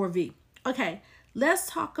 for V. Okay, let's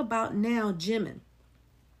talk about now Jimin.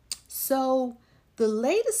 So the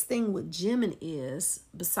latest thing with Jimin is,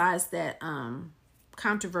 besides that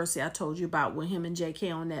controversy I told you about with him and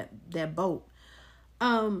JK on that boat,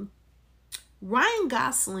 Ryan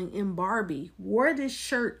Gosling in Barbie wore this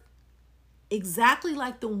shirt exactly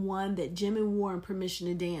like the one that Jimin wore in Permission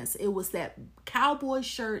to Dance. It was that cowboy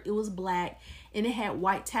shirt. It was black and it had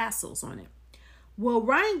white tassels on it. Well,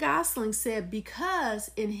 Ryan Gosling said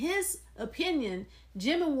because in his opinion,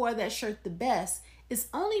 Jimin wore that shirt the best, it's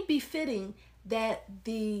only befitting that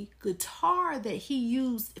the guitar that he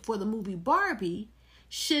used for the movie Barbie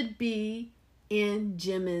should be in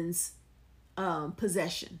Jimin's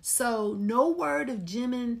possession. So no word of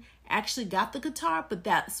Jimin actually got the guitar, but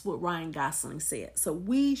that's what Ryan Gosling said. So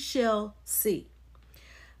we shall see.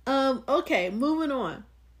 Okay, moving on.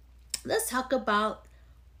 Let's talk about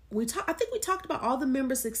I think we talked about all the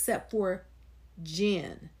members except for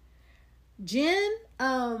Jin. Jin,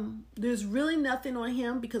 there's really nothing on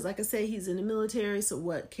him because, like I said, he's in the military. So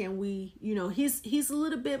what can we, he's a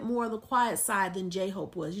little bit more on the quiet side than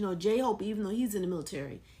J-Hope was. J-Hope, even though he's in the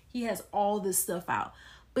military, he has all this stuff out.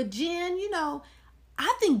 But Jin,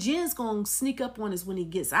 I think Jin's going to sneak up on us when he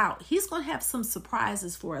gets out. He's going to have some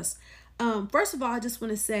surprises for us. First of all, I just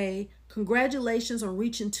want to say congratulations on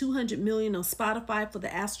reaching 200 million on Spotify for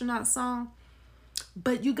the Astronaut song.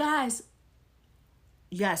 But you guys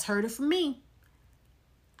heard it from me.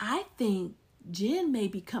 I think Jin may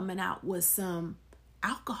be coming out with some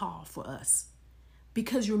alcohol for us.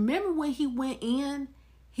 Because remember when he went in,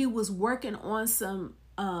 he was working on some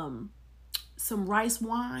rice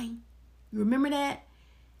wine. You remember that?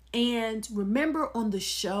 And remember on the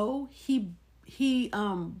show, he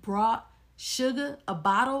brought Sugar a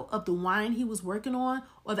bottle of the wine he was working on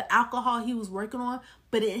or the alcohol he was working on,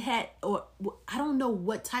 but it had, or I don't know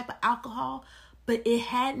what type of alcohol, but it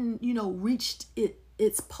hadn't, reached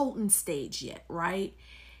its potent stage yet, right?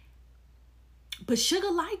 But Sugar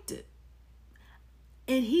liked it.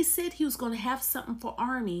 And he said he was going to have something for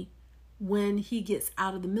Army when he gets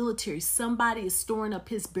out of the military. Somebody is storing up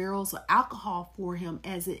his barrels of alcohol for him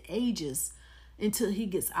as it ages until he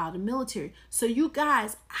gets out of the military. So you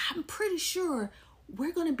guys, I'm pretty sure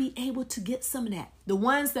we're going to be able to get some of that. The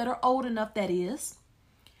ones that are old enough, that is.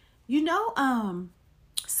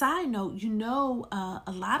 Side note,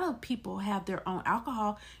 a lot of people have their own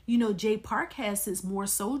alcohol. Jay Park has his More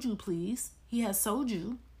Soju Please. He has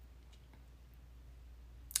soju.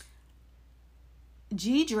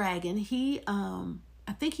 G-Dragon,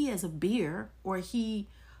 I think he has a beer, or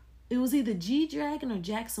it was either G-Dragon or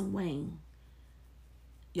Jackson Wayne.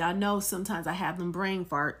 Y'all know sometimes I have them brain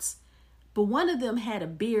farts. But one of them had a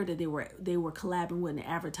beer that they were collabing with and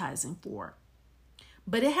advertising for.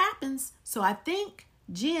 But it happens. So I think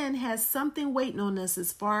Jen has something waiting on us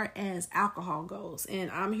as far as alcohol goes. And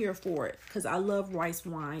I'm here for it because I love rice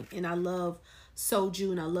wine and I love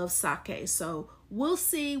soju and I love sake. So we'll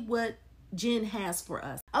see what Jen has for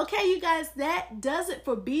us. Okay, you guys, that does it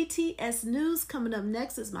for BTS News. Coming up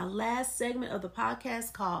next is my last segment of the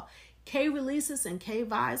podcast called K-Releases and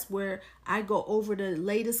K-Vibes, where I go over the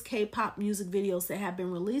latest K-pop music videos that have been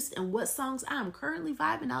released and what songs I'm currently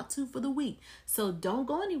vibing out to for the week. So don't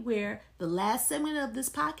go anywhere. The last segment of this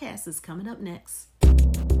podcast is coming up next.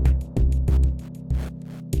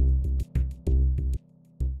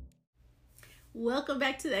 Welcome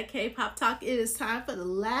back to that K-Pop Talk. It is time for the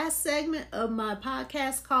last segment of my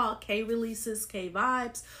podcast called K-Releases,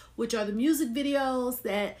 K-Vibes, which are the music videos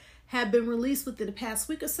that have been released within the past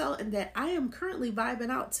week or so and that I am currently vibing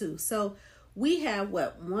out to. So we have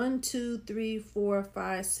 1, 2, 3, 4,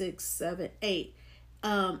 5, 6, 7, 8.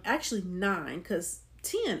 Actually 9, because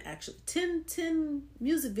 10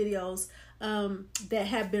 music videos that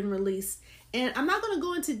have been released. And I'm not going to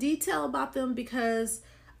go into detail about them because,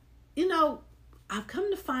 I've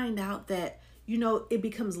come to find out that, it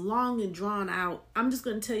becomes long and drawn out. I'm just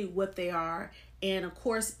going to tell you what they are. And of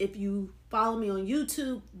course, if you follow me on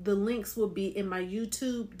YouTube, the links will be in my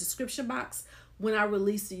YouTube description box when I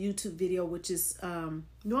release the YouTube video, which is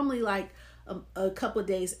normally like a couple of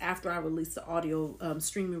days after I released the audio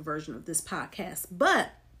streaming version of this podcast. But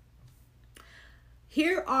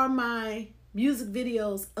here are my music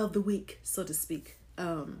videos of the week, so to speak.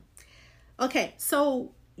 Okay,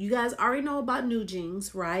 so you guys already know about New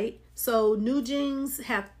Jeans, right? So New Jeans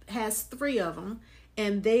has 3 of them,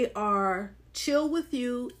 and they are Chill With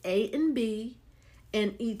You, A and B,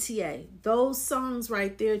 and ETA. Those songs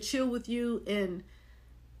right there, Chill With You and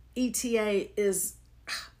ETA, is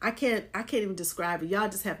I can't even describe it. Y'all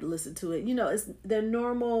just have to listen to it. You know, it's their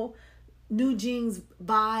normal New Jeans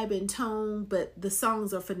vibe and tone, but the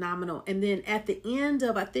songs are phenomenal. And then at the end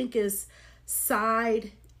of, I think it's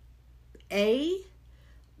side A,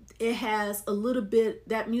 it has a little bit,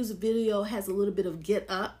 that music video has a little bit of Get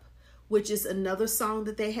Up, which is another song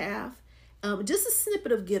that they have. Just a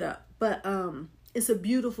snippet of Get Up, but it's a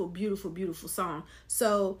beautiful, beautiful, beautiful song.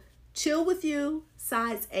 So Chill With You,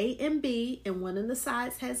 sides A and B, and one of the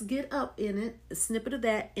sides has Get Up in it, a snippet of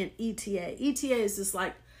that, and ETA. ETA is just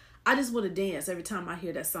like, I just want to dance every time I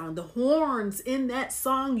hear that song. The horns in that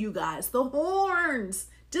song, you guys, the horns,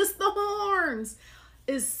 just the horns,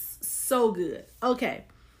 is so good. Okay.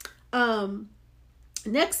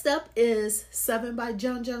 Next up is 7 by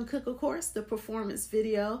Jungkook, of course, the performance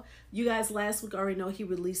video. You guys last week already know he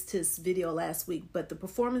released his video last week, but the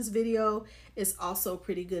performance video is also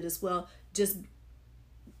pretty good as well. Just,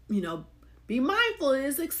 you know, be mindful, it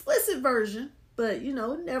is an explicit version, but, you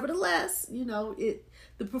know, nevertheless, you know,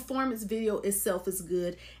 the performance video itself is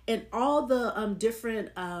good. And all the different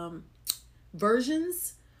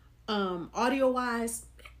versions, audio-wise,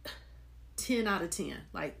 10 out of 10.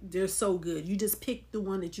 Like, they're so good. You just pick the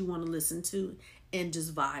one that you want to listen to and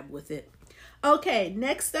just vibe with it. Okay,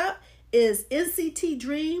 next up is NCT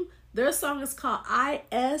Dream. Their song is called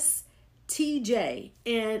ISTJ,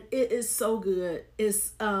 and it is so good.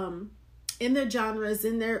 It's in their genres,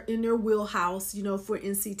 in their wheelhouse, you know, for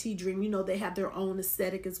NCT Dream. You know, they have their own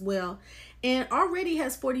aesthetic as well, and already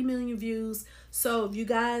has 40 million views. So if you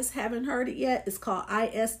guys haven't heard it yet, it's called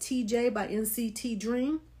ISTJ by NCT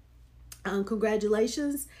Dream.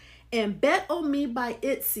 Congratulations. And Bet On Me by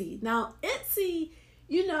ITZY. Now, ITZY,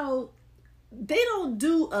 you know, they don't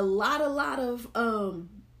do a lot of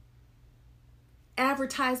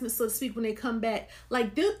advertisements, so to speak, when they come back.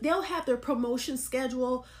 Like, they'll have their promotion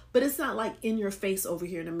schedule, but it's not like in your face over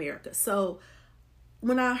here in America. So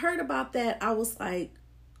when I heard about that, I was like,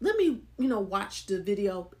 let me, you know, watch the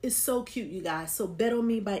video. It's so cute, you guys. So Bet On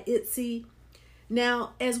Me by ITZY.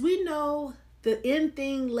 Now, as we know, the end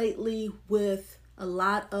thing lately with a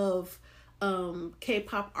lot of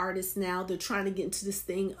K-pop artists now, they're trying to get into this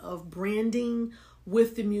thing of branding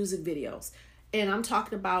with the music videos. And I'm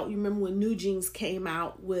talking about, you remember when New Jeans came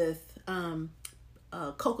out with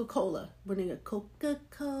Coca-Cola. Running a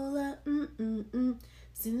Coca-Cola, you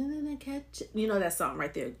know that song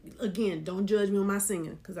right there. Again, don't judge me on my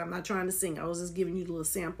singing, because I'm not trying to sing. I was just giving you a little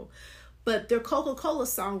sample. But their Coca-Cola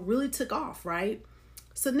song really took off, right?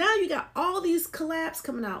 So now you got all these collabs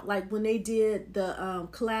coming out, like when they did the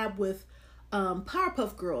collab with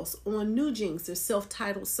Powerpuff Girls on New Jeans, their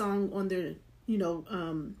self-titled song on their, you know,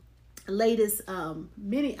 latest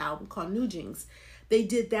mini album called New Jeans. They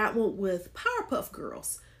did that one with Powerpuff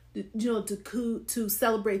Girls, you know, to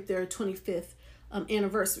celebrate their 25th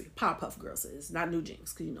anniversary. Powerpuff Girls is not New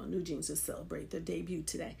Jeans, because, you know, New Jeans just celebrate their debut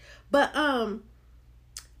today. But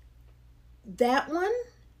that one,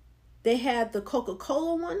 they had the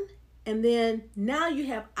Coca-Cola one, and then now you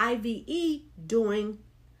have IVE doing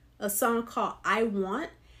a song called I Want,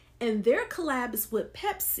 and their collab is with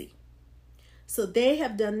Pepsi. So they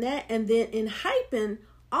have done that, and then in Hypen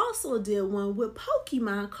also did one with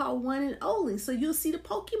Pokemon called One and Only. So you'll see the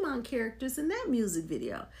Pokemon characters in that music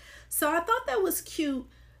video. So I thought that was cute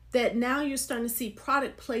that now you're starting to see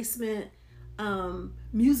product placement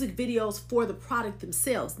music videos for the product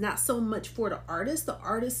themselves, not so much for the artist. The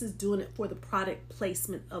artist is doing it for the product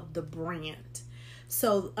placement of the brand.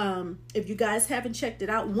 So if you guys haven't checked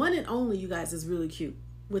it out, One and Only, you guys, is really cute.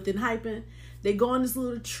 Within Hypen, they go on this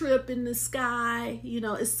little trip in the sky, you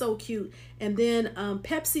know, it's so cute. And then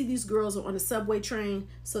Pepsi, these girls are on a subway train,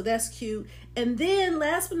 so that's cute. And then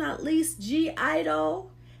last but not least,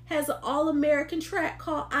 G-Idol has an all-American track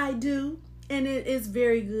called I Do, and it is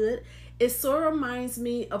very good. It sort of reminds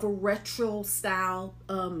me of a retro style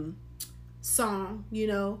song, you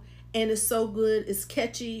know, and it's so good. It's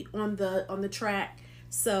catchy on the track,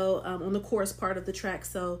 so on the chorus part of the track.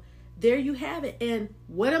 So there you have it. And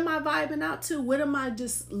what am I vibing out to? What am I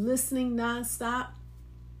just listening nonstop?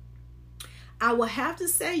 I will have to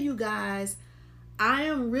say, you guys, I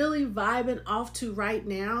am really vibing off to right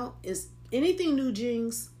now is anything New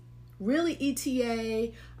Jeans, really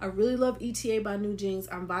ETA. I really love ETA by New Jeans.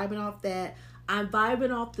 I'm vibing off that. I'm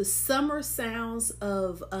vibing off the summer sounds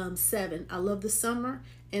of 7. I love the summer,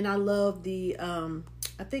 and I love the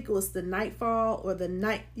I think it was the Nightfall or the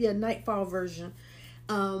Nightfall version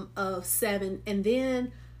of 7. And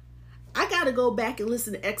then I gotta go back and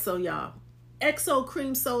listen to EXO, y'all. EXO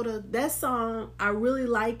Cream Soda, that song, I really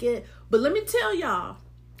like it. But let me tell y'all,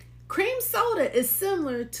 Cream Soda is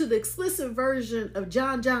similar to the explicit version of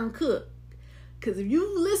Jungkook. Because if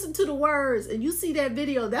you listen to the words and you see that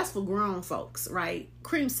video, that's for grown folks, right?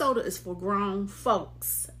 Cream Soda is for grown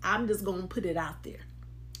folks. I'm just going to put it out there.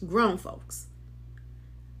 Grown folks.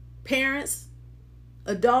 Parents,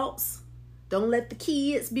 adults, don't let the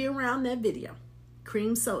kids be around that video.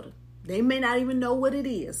 Cream Soda. They may not even know what it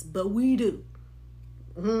is, but we do.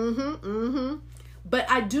 But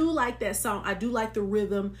I do like that song. I do like the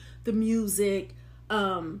rhythm, the music.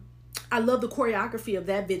 I love the choreography of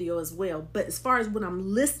that video as well. But as far as what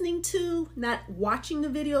I'm listening to, not watching the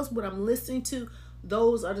videos, what I'm listening to,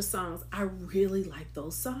 those are the songs. I really like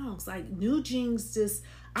those songs. Like New Jeans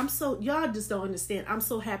y'all just don't understand. I'm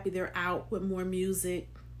so happy they're out with more music.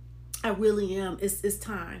 I really am. It's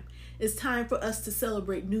time. It's time for us to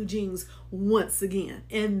celebrate New Jeans once again.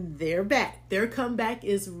 And they're back. Their comeback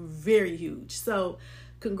is very huge. So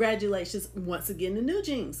congratulations once again to New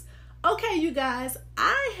Jeans. Okay, you guys,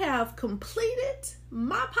 I have completed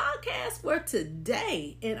my podcast for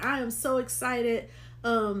today, and I am so excited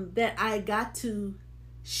that I got to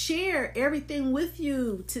share everything with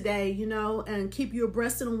you today, and keep you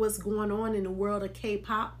abreast on what's going on in the world of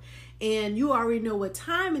K-pop. And you already know what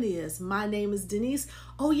time it is. My name is Denise.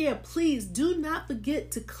 Oh yeah, please do not forget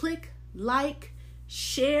to click like,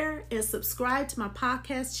 share, and subscribe to my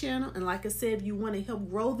podcast channel. And like I said, if you want to help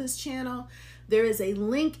grow this channel, there is a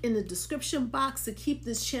link in the description box to keep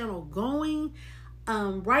this channel going.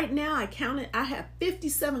 Right now, I have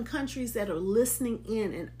 57 countries that are listening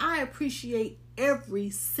in, and I appreciate every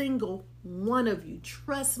single one of you.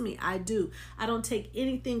 Trust me, I do. I don't take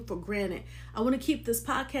anything for granted. I want to keep this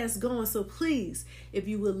podcast going, so please, if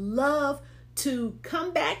you would love to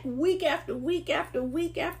come back week after week after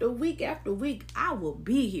week after week after week, I will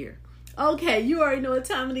be here. Okay, you already know what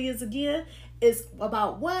time it is again. It's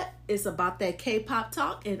about what? It's about that K-pop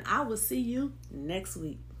talk, and I will see you next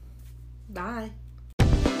week. Bye.